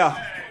you later.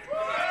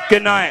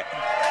 Good night.